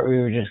the chart we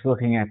were just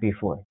looking at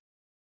before,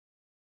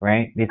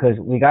 right? Because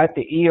we got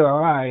the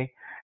ERI,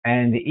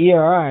 and the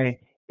ERI,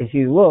 if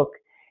you look,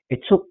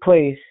 it took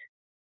place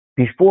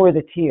before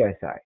the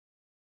TSI.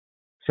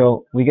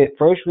 So we get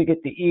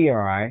the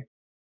ERI,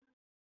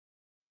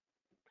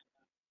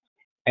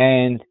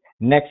 and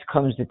next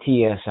comes the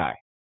TSI.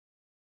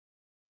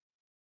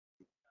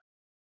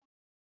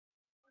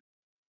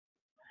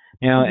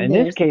 Now, in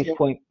this case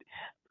point,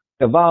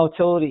 the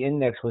volatility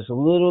index was a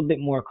little bit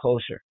more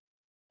closer.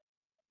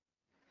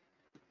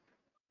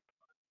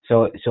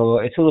 So it's a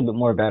little bit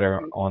more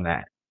better on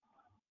that.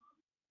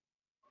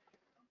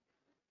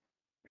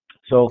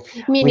 So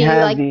meaning we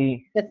have like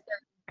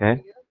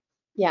okay.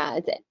 Yeah,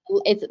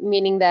 it's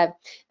meaning that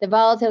the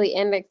volatility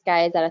index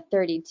guy is at a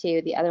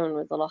 32. The other one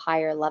was a little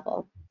higher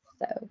level.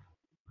 So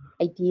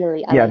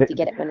ideally, I like to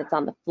get it when it's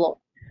on the floor.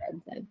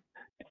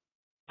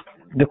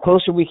 The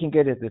closer we can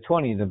get it to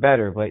 20, the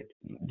better. But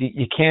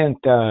you can't,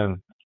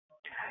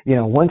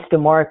 once the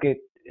market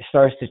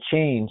starts to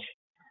change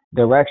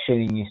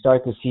direction and you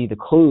start to see the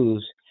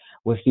clues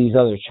with these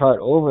other chart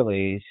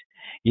overlays,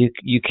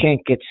 you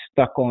can't get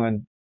stuck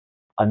on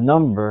a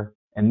number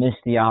and miss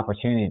the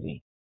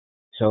opportunity.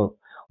 So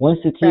once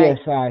the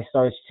TSI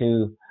starts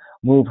to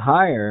move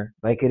higher,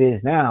 like it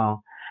is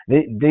now,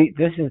 this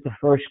is the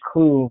first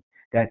clue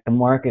that the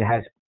market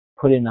has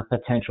put in a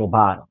potential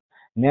bottom.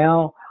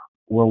 Now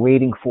we're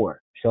waiting for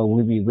it. So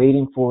we'd be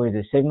waiting for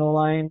the signal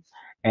line,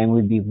 and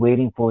we'd be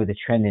waiting for the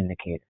trend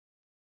indicator.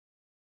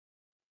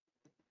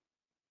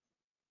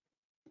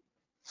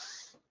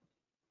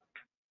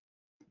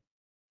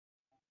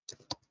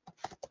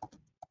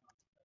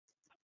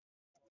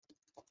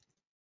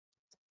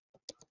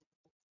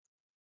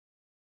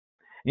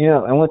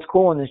 And what's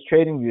cool in this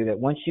trading view that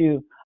once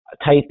you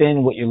type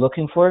in what you're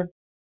looking for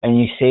and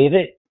you save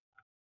it,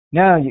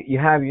 now you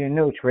have your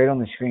notes right on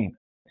the screen.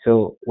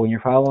 So when you're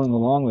following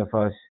along with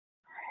us,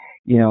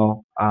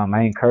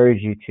 I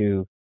encourage you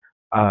to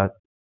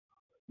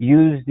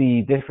use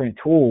the different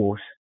tools,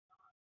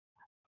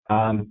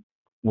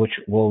 which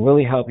will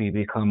really help you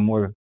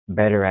become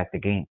better at the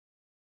game.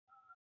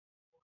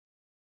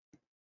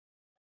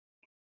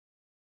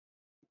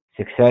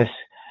 Success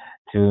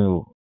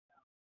to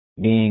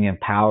being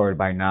empowered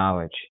by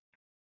knowledge.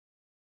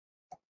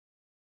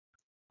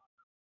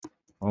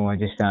 Oh, I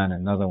just found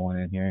another one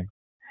in here.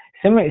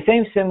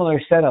 Similar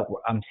setup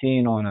I'm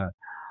seeing on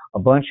a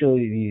bunch of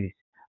these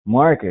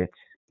markets.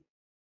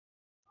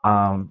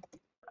 I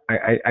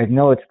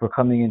know we're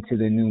coming into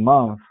the new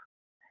month,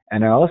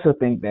 and I also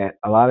think that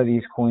a lot of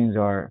these coins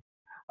are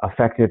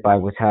affected by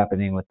what's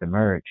happening with the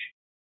merge,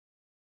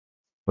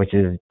 which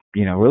is,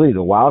 really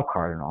the wild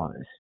card in all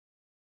this.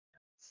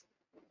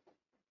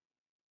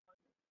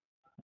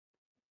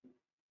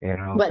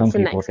 Some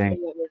people think.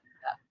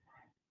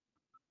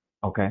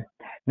 Okay.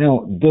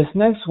 Now, this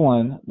next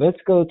one, let's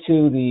go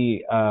to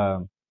the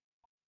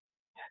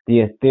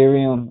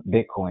Ethereum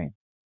Bitcoin.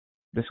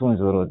 This one's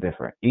a little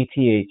different.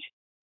 ETH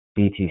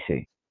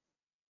BTC.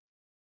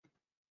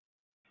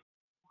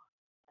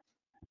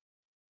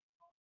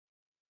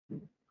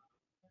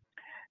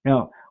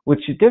 Now,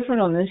 what's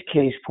different on this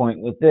case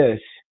point with this,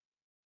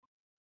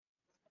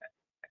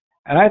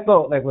 and I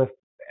thought like with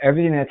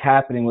everything that's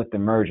happening with the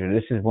merger,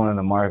 this is one of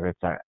the markets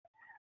I'm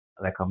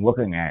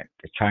looking at,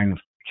 trying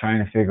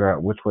to figure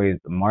out which way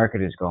the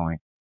market is going.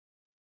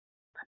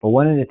 But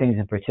one of the things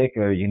in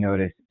particular, you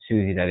notice,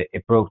 Susie, that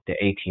it broke the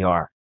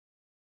ATR.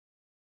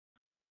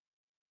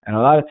 And a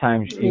lot of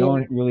times you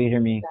don't really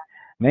hear me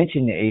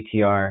mention the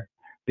ATR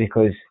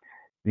because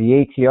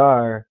the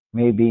ATR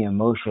may be in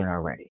motion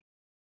already.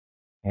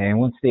 And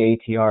once the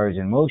ATR is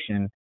in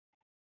motion,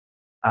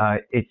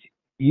 it's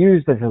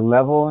used as a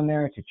level in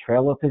there to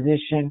trail a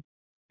position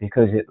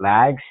because it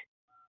lags.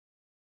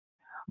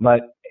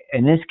 But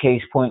in this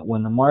case point,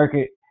 when the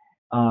market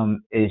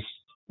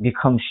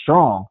becomes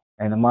strong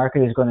and the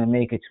market is going to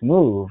make its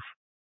move,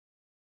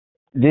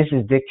 this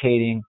is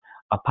dictating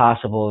a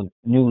possible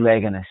new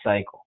leg in the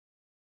cycle,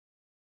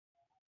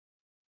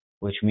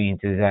 which means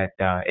is that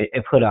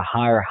it put a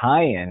higher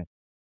high in.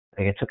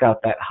 Like it took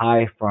out that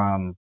high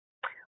from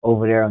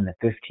over there on the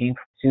 15th,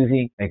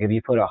 Susie. Like if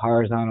you put a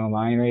horizontal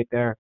line right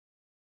there.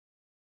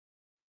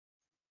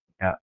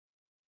 Yeah.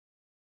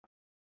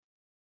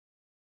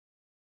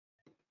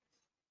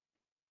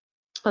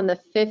 On the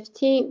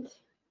 15th?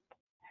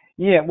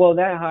 Yeah, well,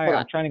 that high,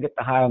 I'm trying to get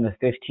the high on the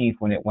 15th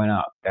when it went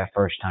up that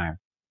first time.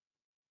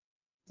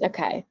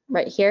 Okay,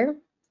 right here?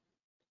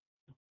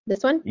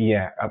 This one?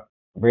 Yeah,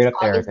 right up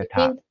there at August the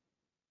 15th? top.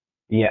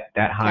 Yeah,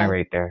 that high Okay.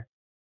 right there.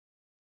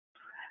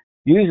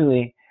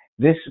 Usually,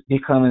 this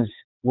becomes,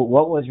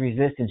 what was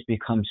resistance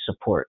becomes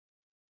support.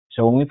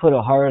 So when we put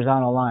a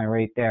horizontal line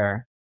right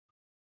there,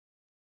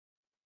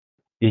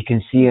 you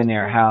can see in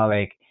there how,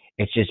 like,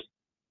 it's just,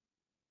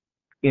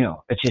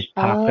 it just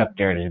popped up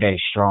there. It's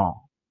very strong.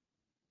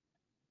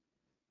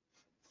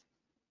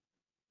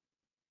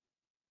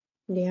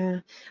 Yeah,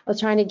 I was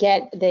trying to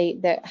get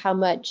the how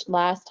much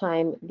last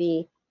time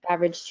the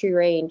average true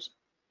range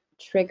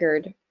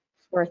triggered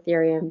for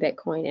Ethereum,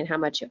 Bitcoin, and how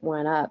much it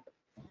went up.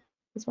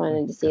 Just wanted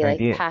to Good see like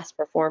idea. past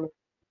performance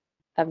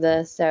of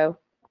this. So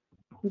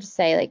I'll just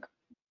say like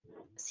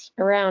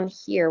around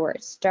here where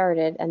it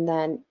started, and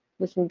then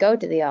we can go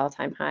to the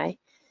all-time high.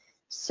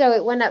 So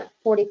it went up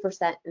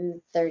 40%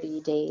 in 30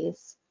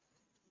 days.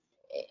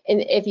 And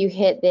if you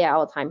hit the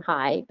all-time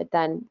high, but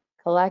then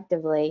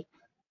collectively,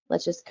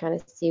 let's just kind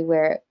of see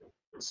where it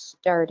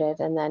started,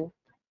 and then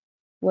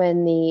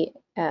when the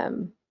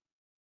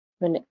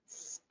when it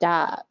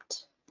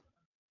stopped.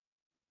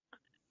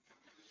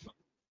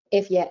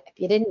 If you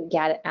didn't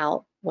get it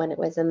out when it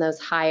was in those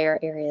higher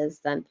areas,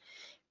 then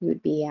you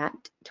would be at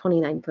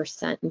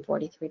 29% in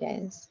 43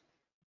 days.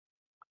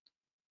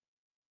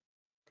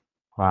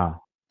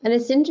 Wow. And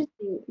it's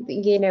interesting,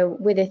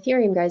 with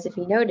Ethereum, guys, if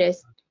you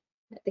notice,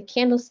 the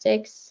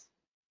candlesticks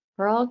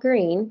are all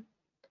green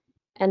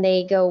and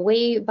they go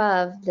way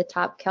above the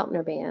top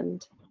Keltner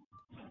band.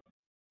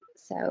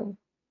 So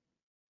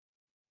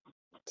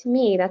to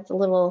me, that's a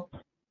little,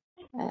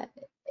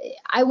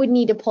 I would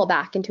need to pull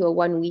back into a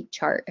 1 week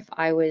chart if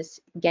I was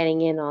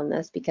getting in on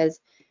this,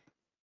 because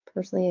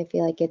personally, I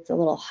feel like it's a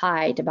little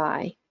high to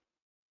buy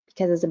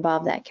because it's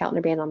above that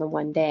Keltner band on the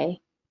 1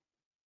 day.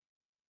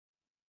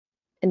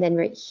 And then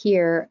right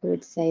here, I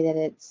would say that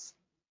it's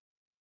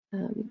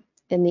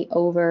in the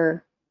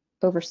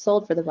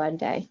oversold for the 1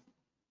 day.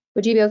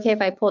 Would you be okay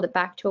if I pulled it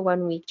back to a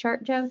 1 week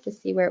chart, Joe, to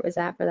see where it was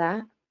at for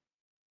that?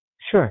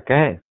 Sure, go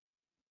ahead.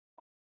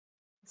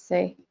 Let's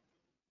see.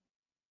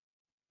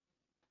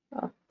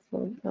 Oh,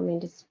 so let me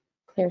just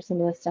clear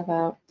some of this stuff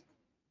out.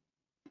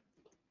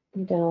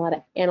 I've done a lot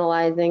of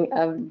analyzing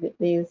of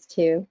these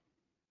two.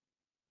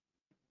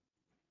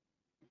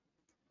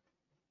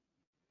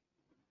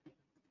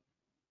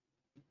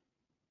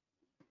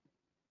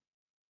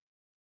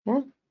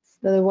 Yeah,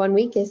 so the 1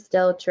 week is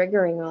still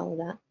triggering all of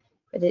that,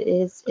 but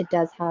it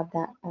does have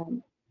that.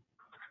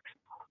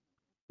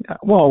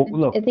 Well,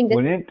 look, I think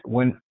that,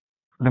 when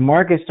the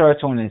market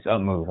starts on its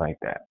up move like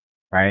that,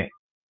 right?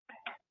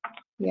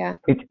 yeah,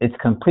 It's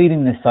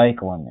completing the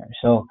cycle in there.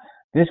 So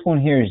this one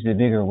here is the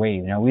bigger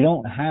wave. Now we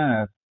don't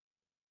have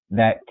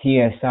that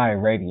TSI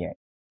ready yet,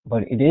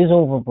 but it is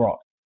overbought.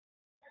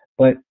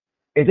 But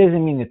it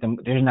doesn't mean that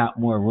there's not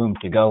more room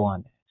to go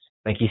on this.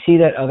 Like you see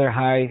that other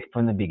high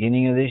from the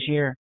beginning of this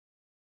year?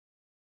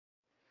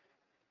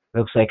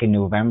 Looks like in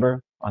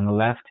November on the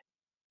left.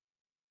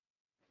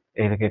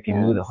 If you yeah,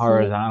 move the let's see.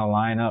 horizontal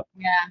line up,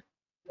 Yeah,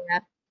 yeah,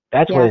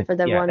 that's what yeah, for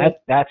the 1 week.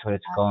 that's what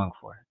it's going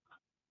for.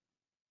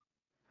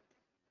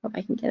 Hope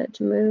I can get it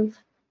to move.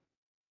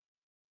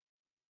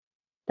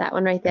 That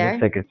one right It looks there.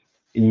 like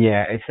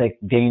it's like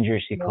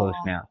dangerously close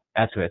now.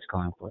 That's what it's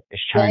going for.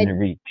 It's trying to Good.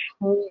 reach.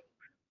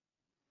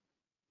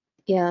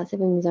 Yeah, let's see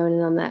if we can zone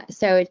in on that.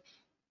 So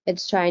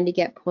it's trying to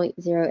get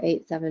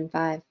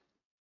 0.0875.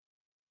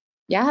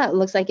 Yeah, it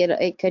looks like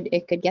it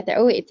could get there.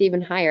 Oh, it's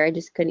even higher. I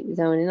just couldn't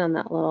zone in on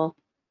that little.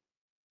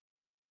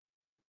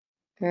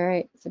 All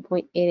right, so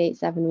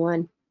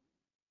 0.8871.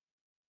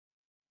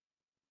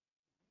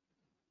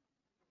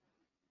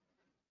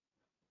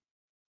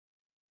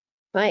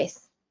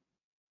 Nice.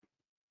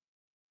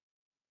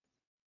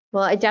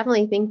 Well, I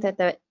definitely think that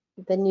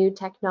the new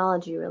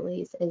technology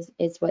release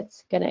is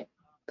what's gonna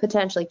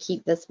potentially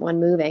keep this one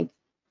moving.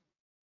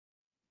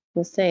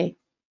 We'll see.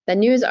 The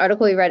news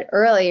article we read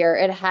earlier,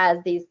 it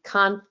has these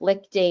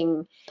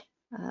conflicting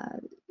uh,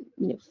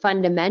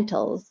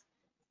 fundamentals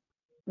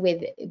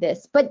with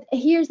this. But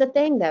here's the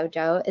thing though,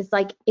 Joe, is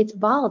like it's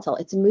volatile,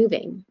 it's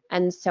moving.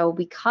 And so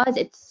because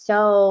it's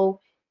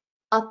so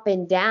up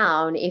and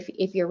down, if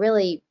you're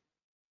really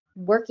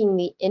working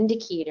the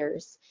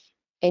indicators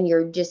and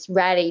you're just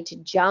ready to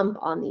jump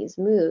on these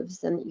moves,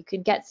 then you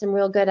could get some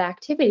real good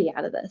activity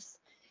out of this.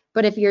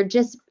 But if you're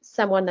just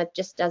someone that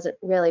just doesn't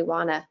really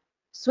want to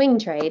swing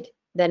trade,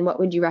 then what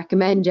would you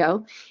recommend,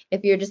 Joe?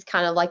 If you're just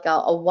kind of like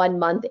a 1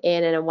 month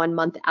in and a 1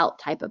 month out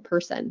type of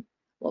person,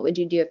 what would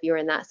you do if you were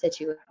in that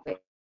situation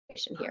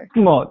here?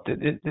 Well,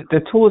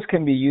 the tools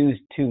can be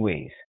used two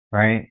ways.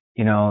 right?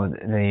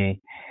 The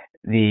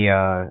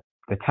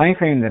time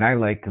frame that I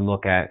like to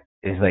look at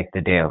is like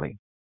the daily.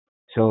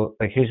 So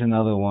like here's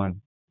another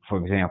one, for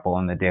example,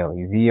 on the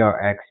daily,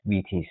 ZRX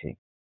BTC.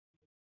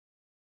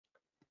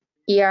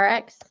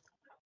 ERX?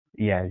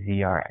 Yeah,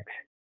 ZRX.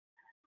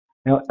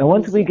 Now, and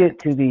once we get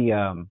to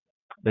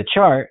the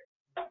chart,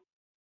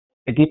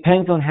 it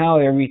depends on how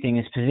everything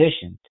is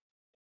positioned.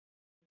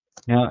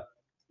 Now,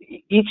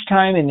 each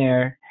time in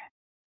there,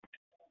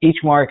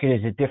 each market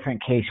is a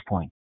different case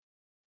point.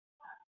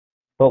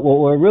 But what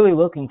we're really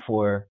looking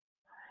for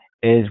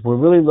is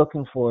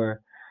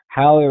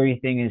how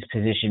everything is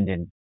positioned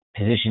in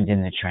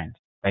the trend.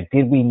 Like,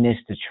 did we miss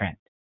the trend?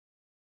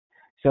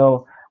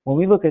 So when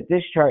we look at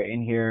this chart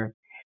in here,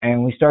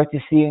 and we start to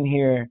see in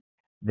here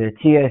the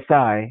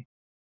TSI,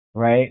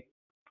 right?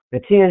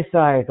 The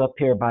TSI is up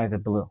here by the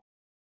blue.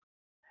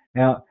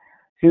 Now,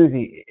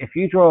 Susie, if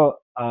you draw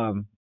a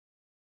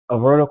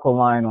vertical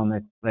line on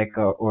the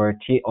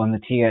on the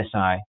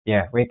TSI,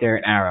 yeah, right there,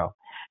 an arrow.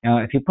 Now,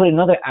 if you put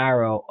another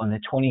arrow on the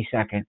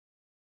 22nd,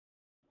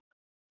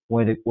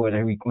 when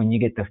you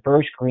get the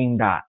first green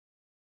dot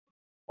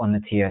on the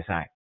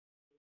TSI.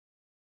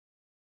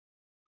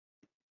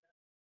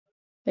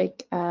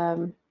 Like,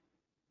 oh,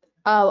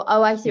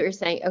 I see what you're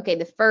saying. Okay,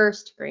 the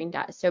first green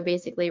dot. So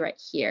basically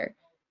right here.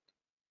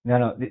 No,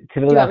 to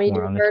the left. Do you want me to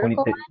more do on the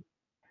vertical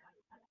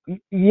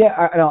 20.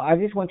 Yeah, no, I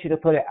just want you to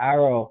put an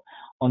arrow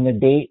on the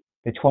date,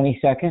 the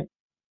 22nd.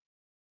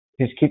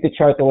 Just keep the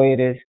chart the way it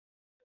is.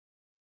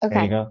 Okay.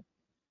 There you go.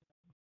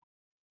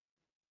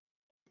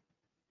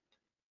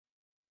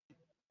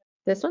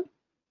 This one?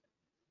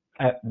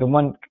 The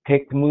one,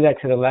 move that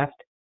to the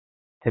left,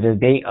 to the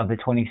date of the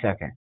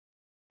 22nd.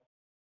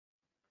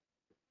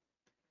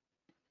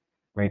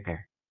 Right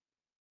there.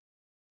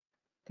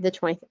 The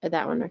 20th,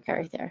 that one, okay,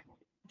 right there.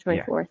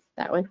 24th, yeah.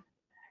 That one.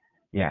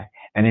 Yeah,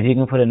 and if you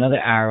can put another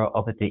arrow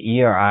up at the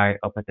ERI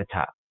up at the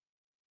top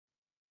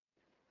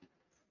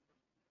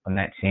on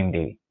that same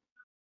date.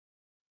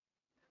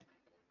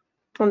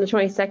 On the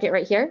 22nd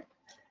right here?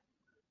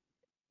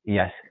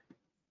 Yes.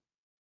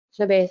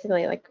 So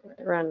basically like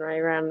run right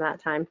around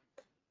that time.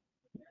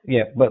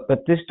 Yeah, but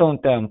just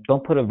don't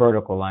put a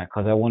vertical line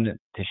because I want it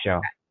to show.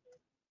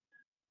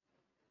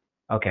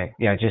 Okay,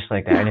 yeah, just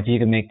like that. And if you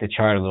can make the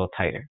chart a little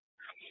tighter.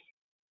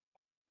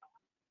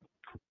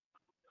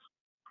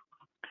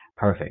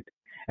 Perfect.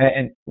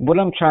 And what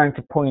I'm trying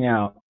to point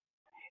out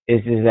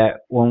is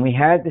that when we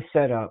had the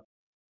setup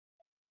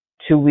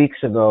 2 weeks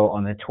ago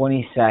on the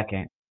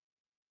 22nd,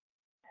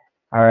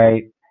 all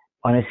right,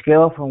 on a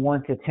scale from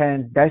 1 to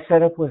 10, that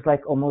setup was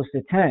like almost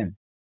a 10.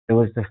 There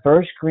was the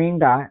first green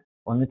dot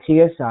on the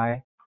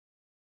TSI.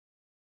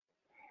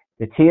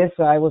 The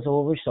TSI was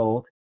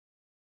oversold.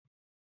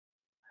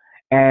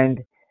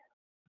 And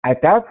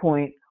at that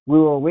point, we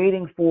were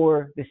waiting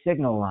for the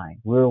signal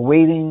line. We were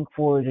waiting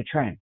for the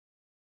trend.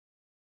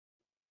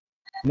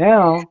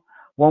 Now,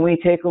 when we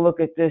take a look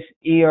at this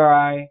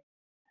ERI,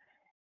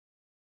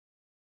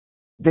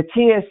 the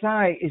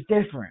TSI is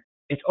different.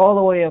 It's all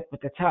the way up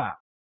at the top.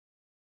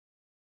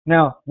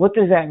 Now, what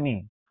does that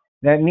mean?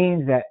 That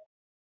means that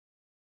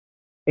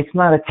it's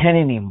not a 10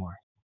 anymore.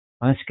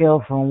 On a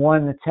scale from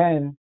 1 to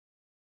 10,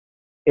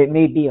 it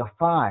may be a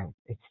 5.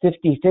 It's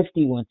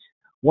 50-50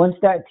 once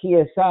that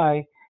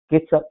TSI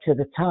gets up to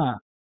the top,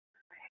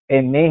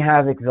 it may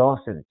have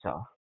exhausted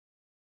itself.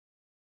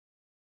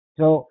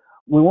 So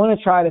we want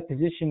to try to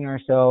position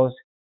ourselves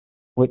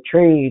with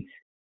trades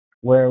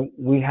where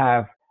we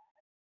have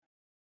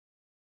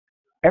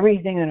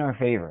everything in our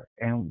favor.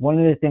 And one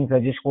of the things I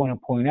just want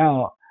to point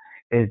out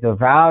is the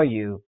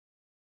value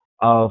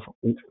of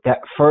that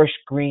first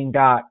green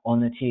dot on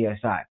the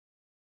TSI.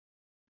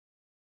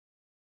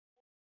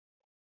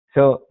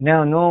 So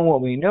now knowing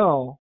what we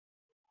know,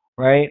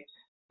 right?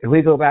 If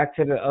we go back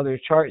to the other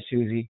chart,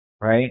 Susie,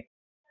 right?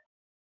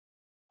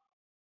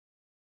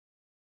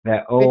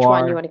 That OR. Which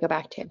one do you want to go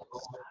back to?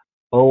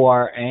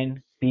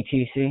 ORN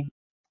BTC.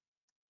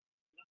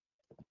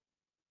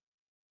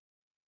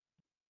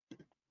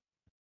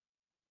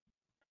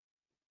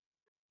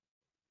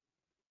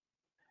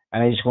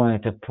 And I just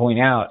wanted to point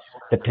out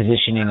the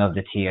positioning of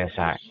the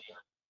TSI.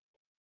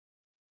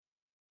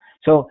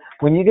 So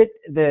when you get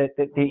the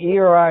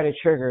ERI to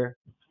trigger,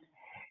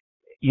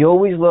 you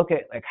always look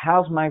at like,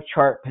 how's my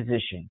chart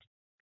positioned?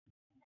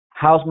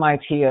 How's my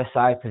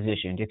TSI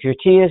positioned? If your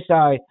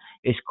TSI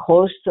is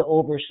close to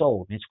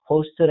oversold, it's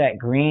close to that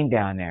green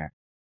down there,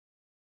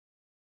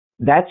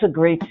 that's a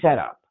great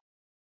setup.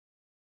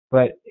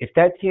 But if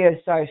that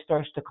TSI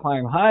starts to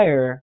climb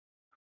higher,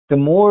 the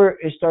more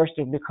it starts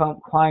to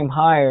climb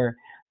higher,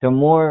 the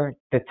more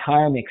the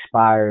time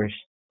expires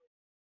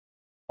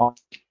on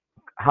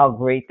how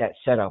great that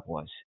setup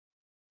was.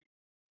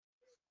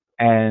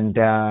 And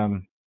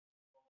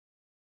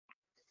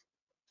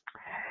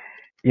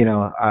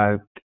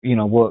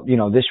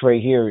this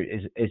right here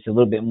is a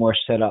little bit more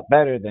set up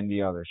better than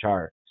the other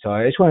chart. So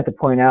I just wanted to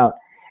point out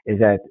is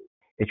that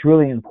it's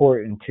really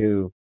important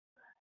to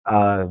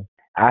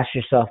ask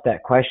yourself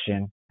that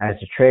question as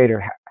a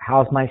trader: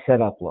 how's my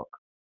setup look?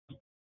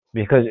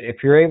 Because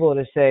if you're able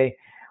to say,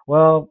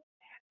 well,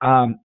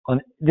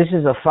 this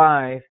is a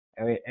 5,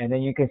 and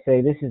then you can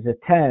say this is a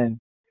 10,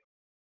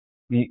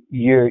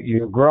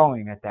 you're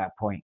growing at that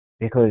point,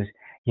 because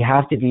you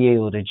have to be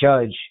able to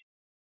judge,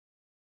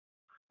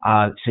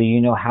 so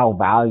you know how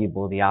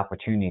valuable the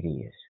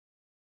opportunity is.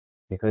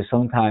 Because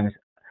sometimes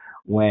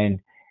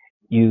when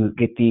you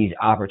get these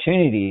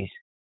opportunities,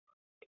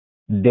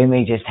 they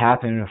may just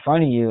happen in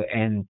front of you,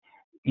 and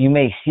you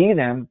may see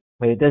them,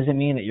 but it doesn't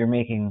mean that you're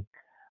making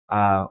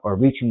or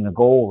reaching the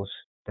goals,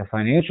 the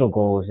financial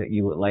goals that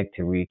you would like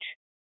to reach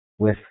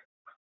with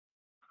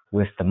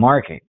the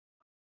market.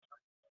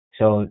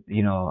 So,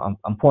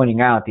 I'm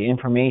pointing out the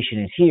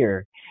information is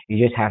here.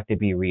 You just have to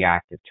be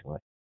reactive to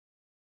it.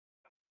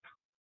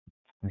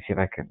 Let's see if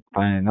I can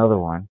find another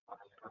one.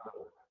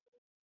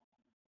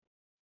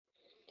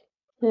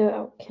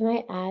 Can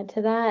I add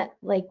to that?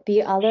 Like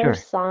the other Sure.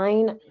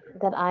 sign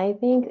that I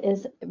think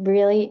is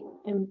really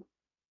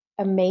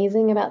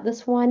amazing about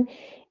this one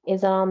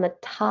is on the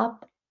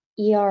top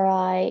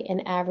ERI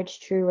and average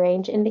true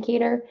range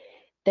indicator,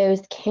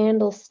 those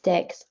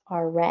candlesticks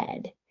are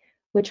red,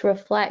 which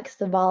reflects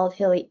the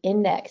volatility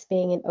index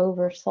being an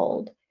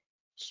oversold,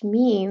 which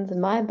means in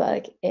my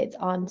book it's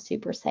on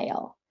super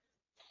sale.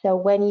 So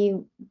when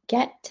you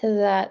get to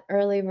that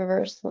early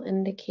reversal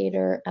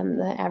indicator and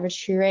the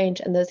average true range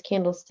and those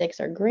candlesticks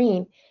are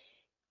green,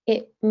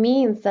 it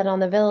means that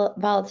on the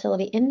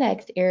volatility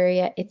index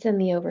area, it's in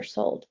the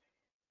oversold.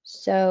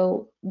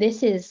 So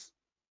this is,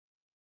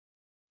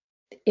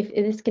 if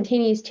this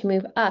continues to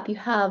move up, you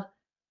have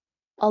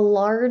a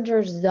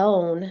larger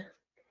zone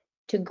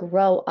to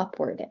grow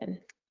upward in.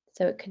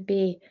 So it could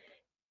be,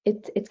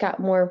 it's got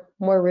more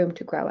room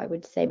to grow, I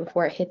would say,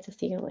 before it hits a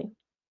ceiling.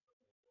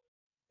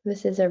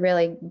 This is a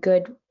really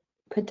good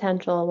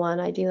potential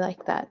one. I do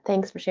like that.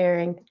 Thanks for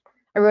sharing.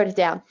 I wrote it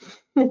down.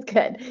 It's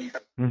good.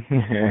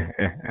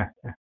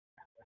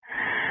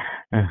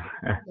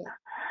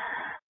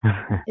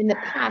 In the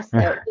past,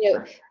 though,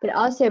 but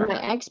also my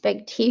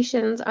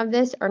expectations of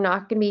this are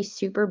not going to be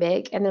super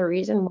big. And the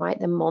reason why at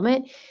the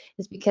moment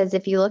is because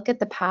if you look at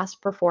the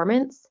past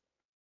performance,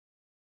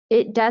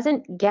 it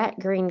doesn't get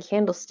green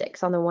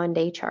candlesticks on the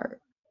 1-day chart.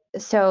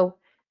 So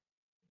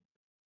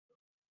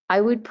I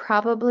would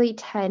probably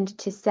tend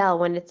to sell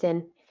when it's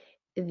in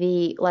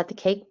the let the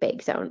cake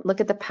bake zone.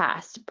 Look at the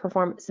past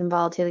performance and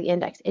volatility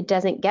index. It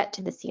doesn't get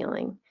to the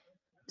ceiling.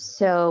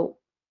 So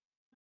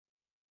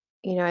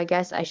I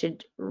guess I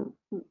should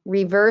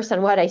reverse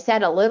on what I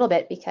said a little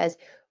bit, because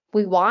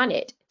we want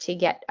it to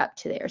get up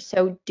to there.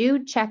 So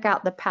do check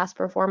out the past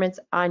performance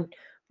on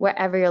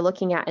wherever you're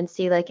looking at and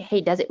see, like,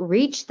 hey, does it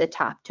reach the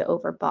top to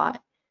overbought?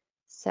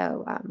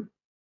 So,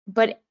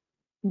 but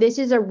this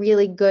is a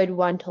really good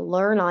one to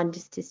learn on,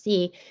 just to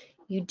see.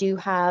 You do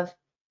have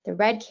the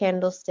red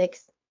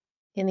candlesticks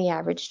in the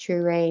average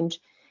true range,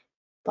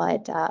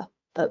 but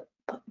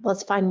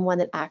let's find one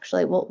that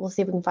actually, we'll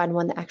see if we can find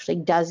one that actually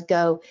does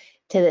go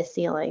to the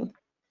ceiling.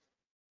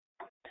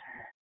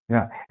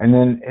 Yeah, and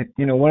then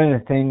one of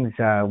the things,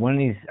 one of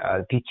these,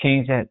 if you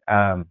change that,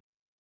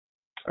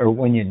 or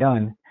when you're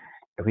done,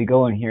 if we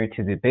go in here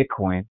to the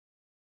Bitcoin.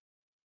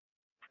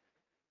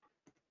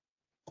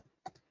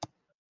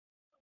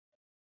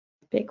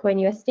 Bitcoin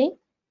USD?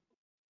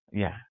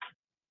 Yeah.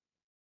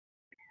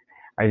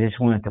 I just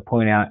wanted to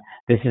point out,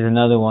 this is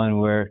another one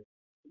where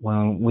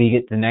when we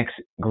get the next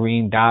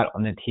green dot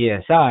on the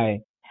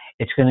TSI,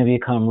 it's going to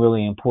become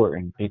really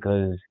important,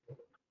 because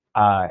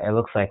it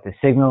looks like the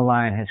signal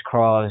line has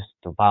crossed,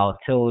 the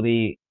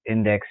volatility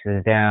index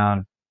is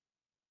down.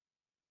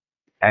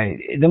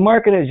 The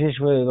market just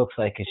really looks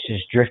like it's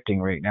just drifting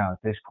right now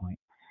at this point.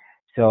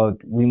 So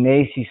we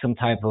may see some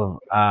type of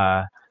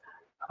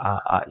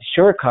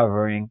short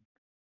covering.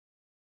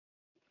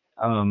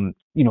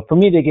 For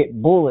me to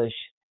get bullish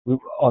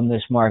on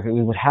this market,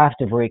 we would have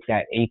to break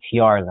that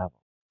ATR level,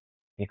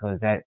 because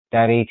that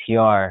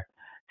ATR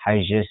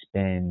has just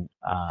been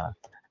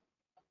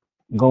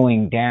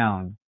going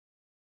down.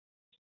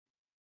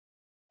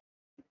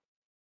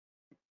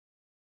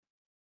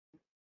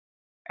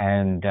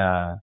 And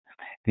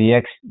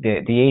the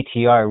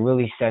ATR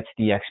really sets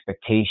the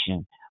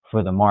expectation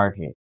for the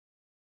market.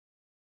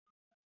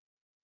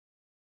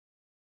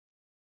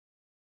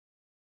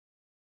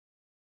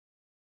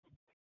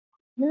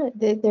 No,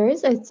 there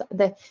is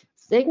the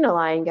signal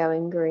line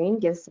going green,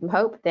 gives some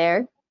hope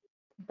there.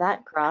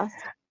 That crossed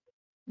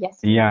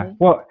yesterday. Yeah.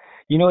 Well,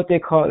 you know what they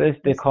call this?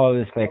 They call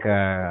this like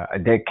a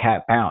dead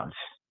cat bounce.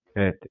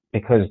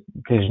 Because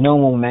there's no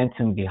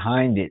momentum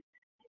behind it.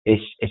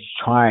 It's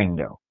trying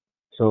though.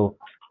 So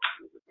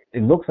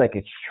it looks like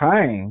it's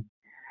trying,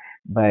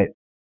 but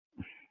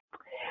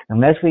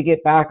unless we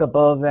get back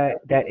above that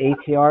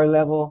ATR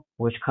level,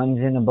 which comes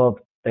in above,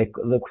 like,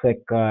 looks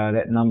like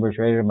that number's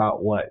right at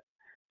about what,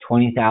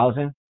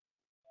 20,000?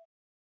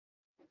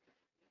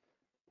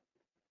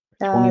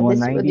 Do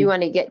 2190? you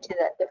want to get to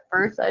the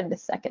first or the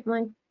second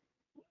line?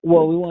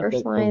 Well, we want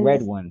the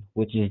red one,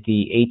 which is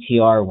the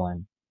ATR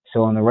one.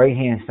 So on the right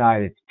hand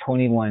side, it's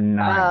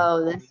 21.9.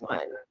 Oh, this one.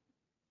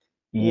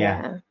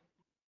 Yeah.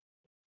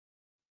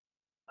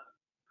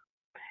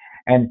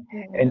 And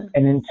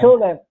until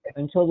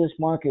this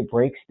market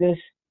breaks this,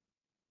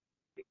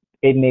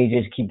 it may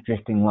just keep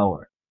drifting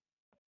lower.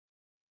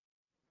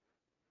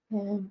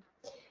 Yeah.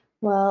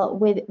 Well,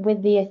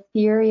 with the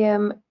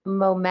Ethereum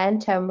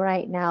momentum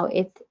right now,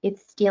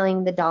 it's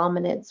stealing the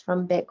dominance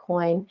from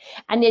Bitcoin.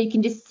 And you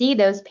can just see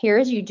those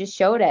peers you just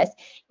showed us.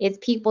 It's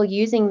people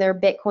using their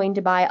Bitcoin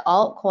to buy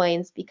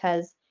altcoins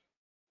because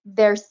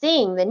they're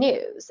seeing the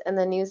news, and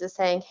the news is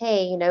saying,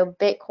 hey,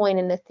 Bitcoin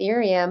and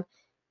Ethereum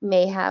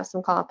may have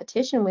some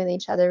competition with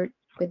each other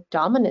with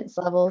dominance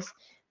levels,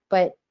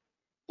 but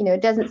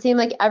it doesn't seem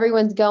like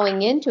everyone's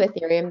going into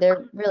Ethereum.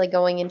 They're really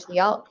going into the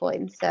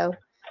altcoins. So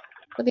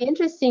it'll be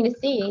interesting to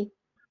see,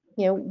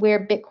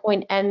 where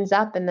Bitcoin ends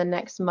up in the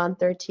next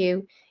month or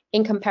two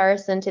in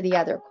comparison to the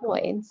other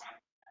coins.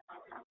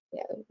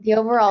 The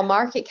overall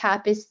market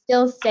cap is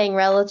still staying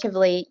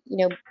relatively,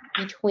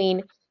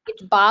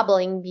 it's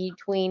bobbling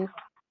between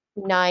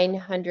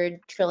 900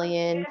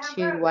 trillion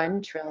to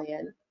 1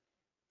 trillion.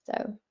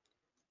 So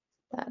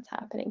that's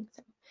happening.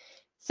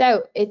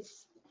 So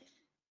it's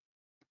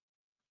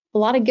a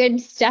lot of good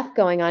stuff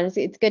going on. It's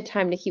a good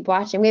time to keep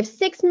watching. We have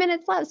 6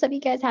 minutes left, so if you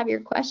guys have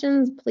your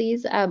questions,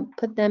 please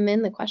put them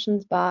in the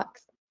questions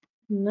box.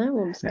 No,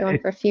 we'll just go on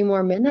for a few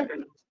more minutes.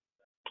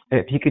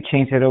 If you could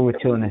change it over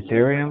to an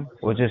Ethereum,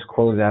 we'll just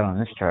close out on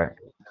this chart.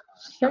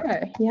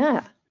 Sure,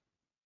 yeah.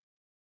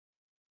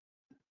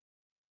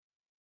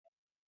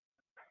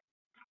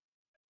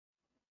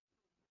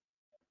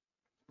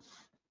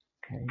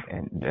 Okay,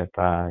 and if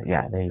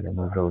yeah, there you go,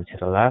 move over to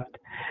the left.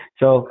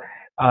 So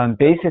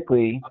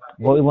basically,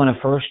 what we want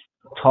to first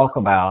talk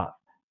about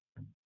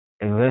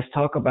is, let's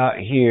talk about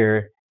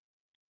here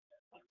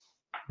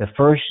the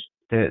first,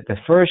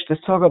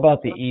 let's talk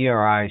about the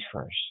ERIs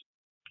first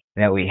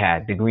that we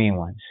had, the green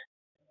ones,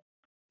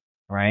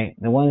 right?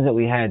 The ones that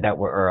we had that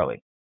were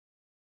early.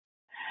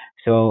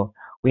 So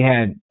we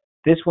had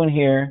this one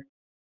here,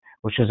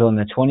 which was on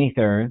the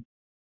 23rd.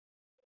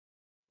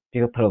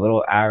 You could put a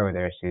little arrow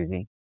there,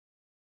 Susie.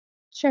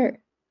 Sure.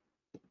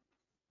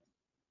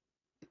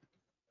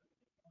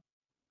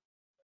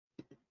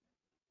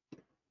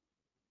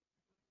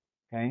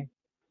 Okay.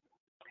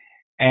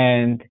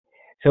 And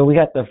so we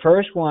got the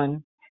first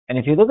one, and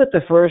if you look at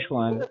the first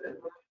one,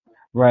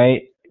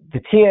 right, the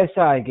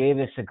TSI gave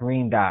us a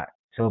green dot.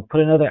 So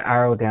put another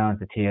arrow down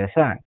to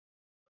TSI.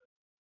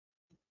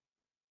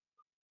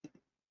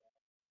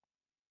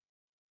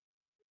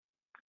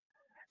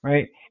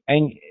 Right?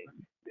 And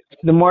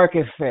the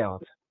market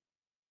failed,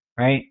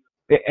 right?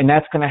 And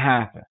that's going to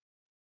happen.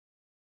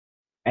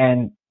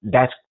 And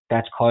that's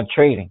called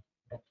trading,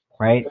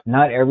 right?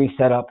 Not every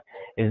setup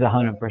is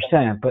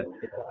 100%, but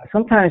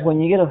sometimes when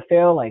you get a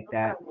fail like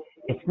that,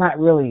 it's not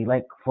really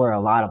like for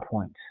a lot of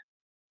points.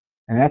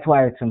 And that's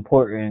why it's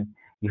important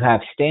you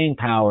have staying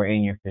power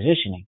in your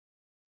positioning.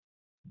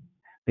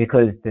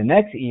 Because the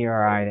next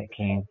ERI that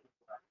came,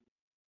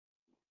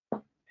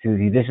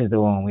 Susie, this is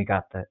the one we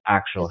got the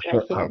actual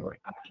short covering.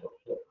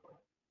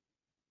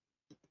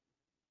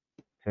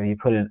 So you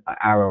put an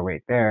arrow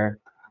right there,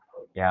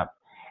 yep,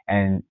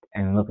 and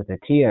look at the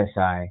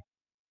TSI.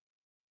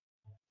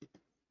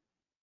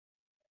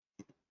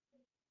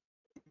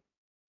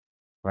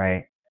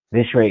 Right,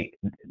 this rate,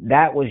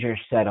 that was your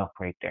setup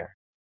right there.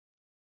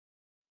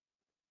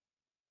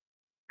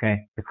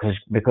 Okay, because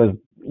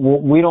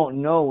we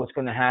don't know what's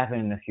going to happen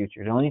in the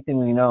future. The only thing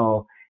we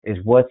know is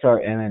what's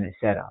our imminent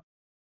setup.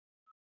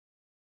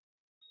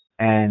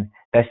 And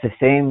that's the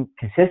same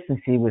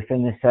consistency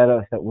within the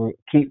setups that we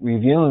keep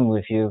reviewing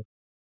with you,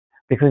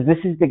 because this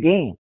is the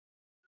game.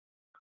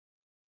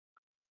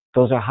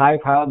 Those are high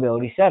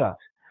probability setups.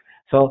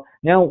 So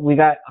now we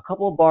got a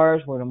couple of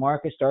bars where the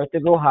market starts to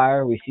go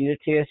higher. We see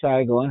the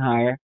TSI going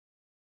higher.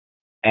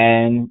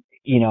 And,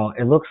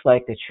 it looks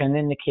like the trend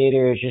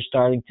indicator is just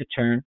starting to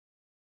turn.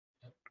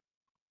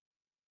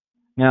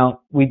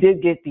 Now, we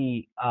did get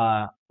the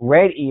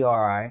red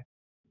ERI,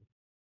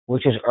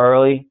 which is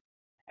early.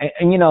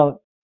 And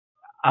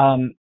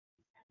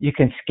you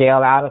can scale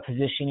out of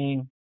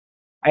positioning.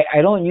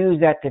 I don't use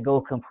that to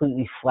go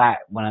completely flat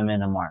when I'm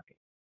in the market.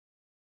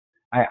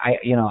 I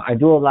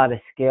do a lot of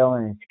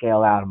scaling and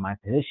scale out of my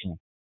positioning.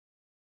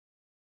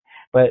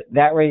 But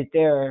that right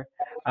there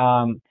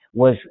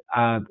was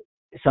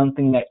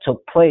something that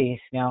took place.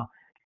 Now,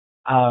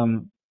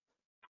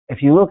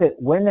 if you look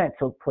at when that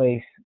took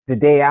place, the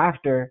day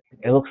after,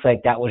 it looks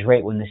like that was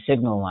right when the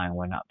signal line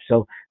went up.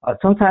 So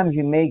sometimes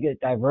you may get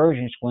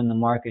divergence when the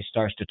market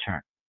starts to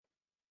turn.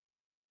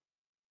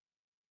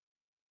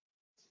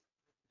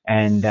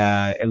 And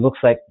it looks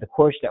like the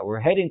course that we're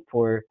heading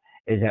for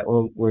is that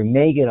we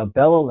may get a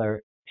bell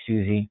alert,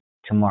 Susie,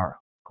 tomorrow.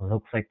 It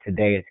looks like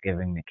today it's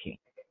giving the key.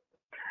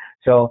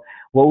 So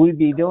what we'd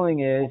be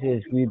doing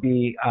is we'd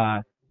be,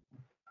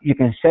 you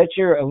can set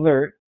your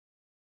alert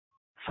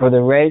for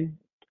the red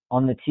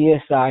on the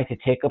TSI to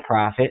take a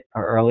profit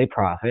or early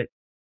profit.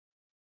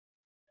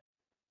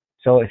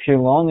 So if you're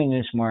long in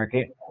this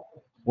market,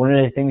 one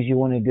of the things you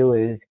want to do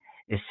is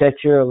set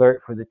your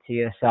alert for the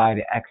TSI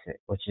to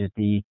exit, which is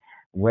the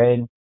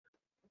red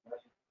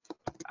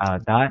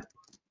dot.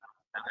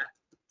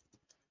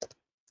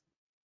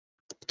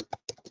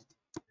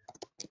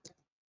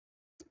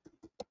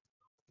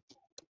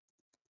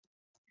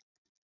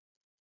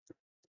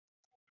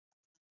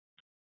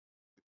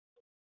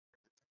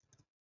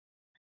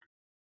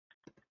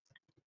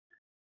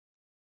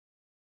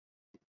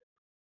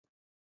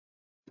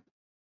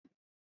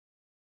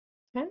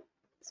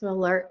 So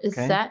alert is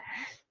Okay. set.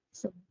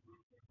 So,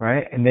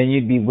 Right. And then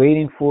you'd be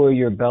waiting for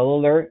your bell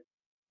alert.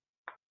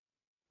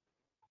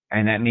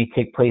 And that may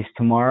take place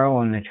tomorrow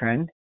on the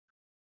trend.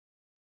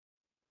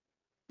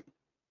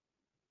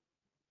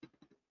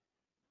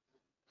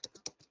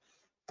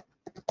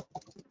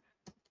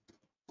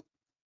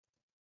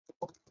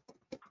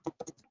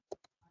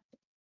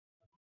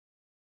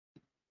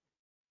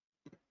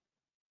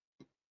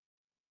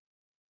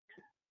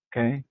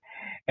 Okay.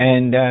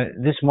 And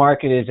this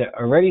market is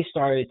already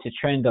started to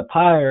trend up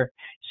higher,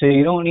 so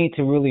you don't need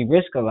to really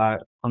risk a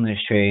lot on this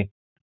trade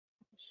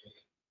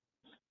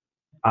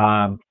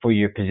for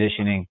your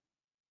positioning.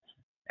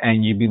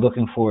 And you'd be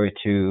looking forward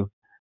to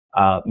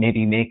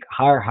maybe make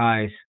higher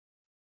highs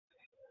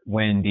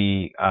when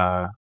the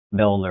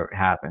bell alert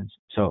happens.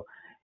 So,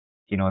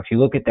 if you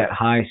look at that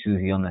high,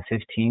 Susie, on the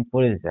 15th,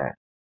 what is that?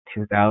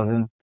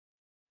 2000?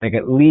 Like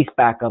at least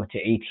back up to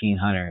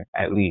 1800,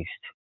 at least.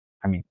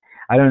 I mean,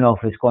 I don't know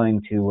if it's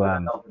going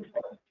to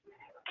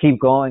keep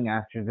going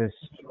after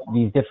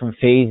these different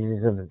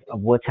phases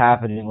of what's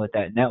happening with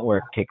that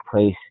network take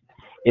place,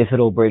 if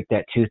it'll break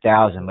that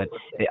 2000. But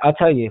I'll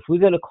tell you, if we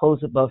go to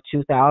close above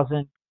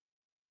 2000,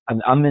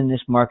 I'm in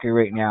this market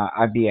right now,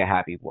 I'd be a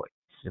happy boy,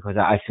 because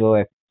I feel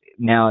like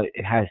now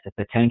it has the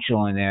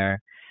potential in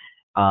there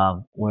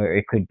where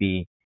it could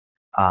be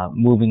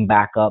moving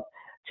back up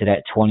to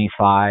that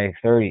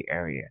 25-30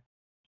 area.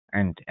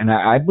 And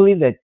I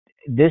believe that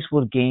this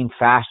will gain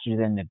faster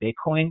than the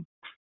Bitcoin,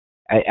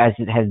 as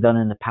it has done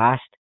in the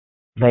past.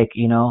 Like,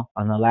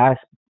 on the last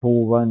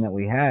bull run that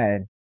we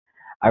had,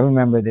 I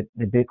remember that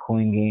the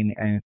Bitcoin gain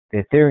and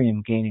the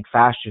Ethereum gaining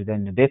faster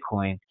than the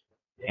Bitcoin,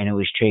 and it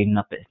was trading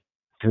up at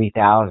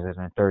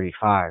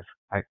 3,035.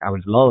 I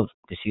would love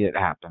to see it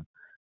happen,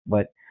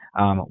 but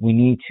we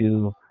need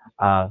to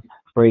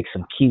break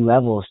some key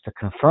levels to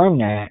confirm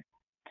that.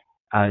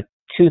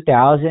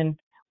 2,000,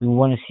 we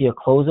want to see a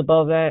close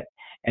above that,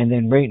 and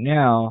then right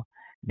now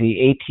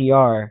the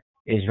ATR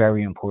is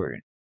very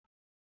important,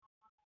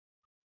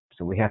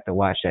 so we have to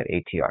watch that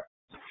ATR.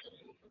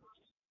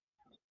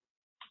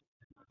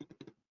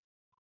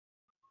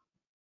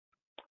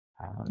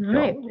 all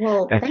right.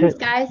 Well, thanks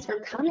guys for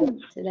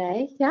coming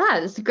today. Yeah,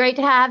 it's great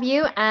to have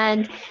you,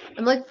 and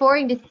I'm looking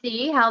forward to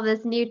see how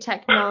this new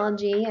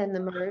technology and the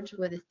merge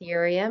with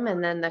Ethereum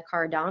and then the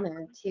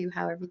Cardano too,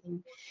 how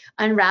everything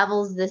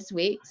unravels this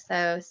week.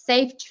 So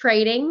safe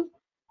trading.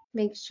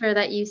 Make sure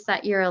that you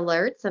set your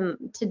alerts.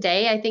 And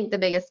today, I think the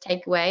biggest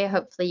takeaway,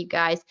 hopefully you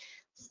guys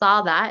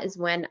saw that, is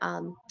when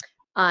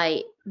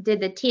I did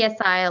the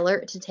TSI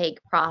alert to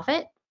take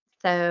profit.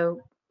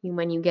 So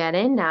when you get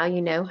in, now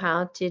you know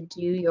how to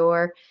do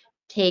your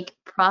take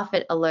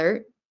profit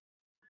alert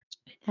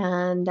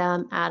and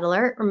add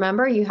alert.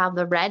 Remember, you have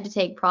the red to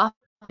take profit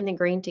and the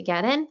green to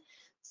get in.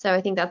 So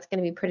I think that's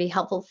going to be pretty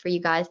helpful for you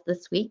guys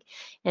this week.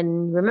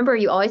 And remember,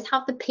 you always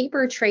have the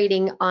paper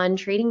trading on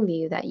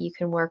TradingView that you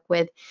can work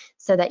with,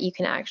 so that you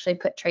can actually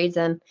put trades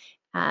in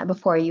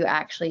before you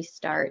actually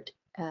start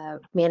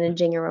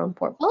managing your own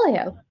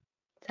portfolio.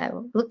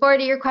 So look forward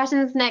to your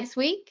questions next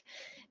week.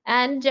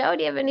 And Joe,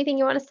 do you have anything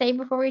you want to say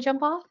before we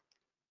jump off?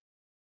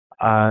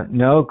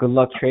 No, good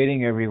luck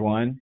trading,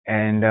 everyone.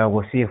 And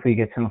we'll see if we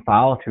get some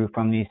follow through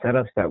from these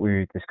setups that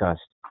we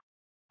discussed.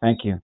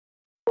 Thank you.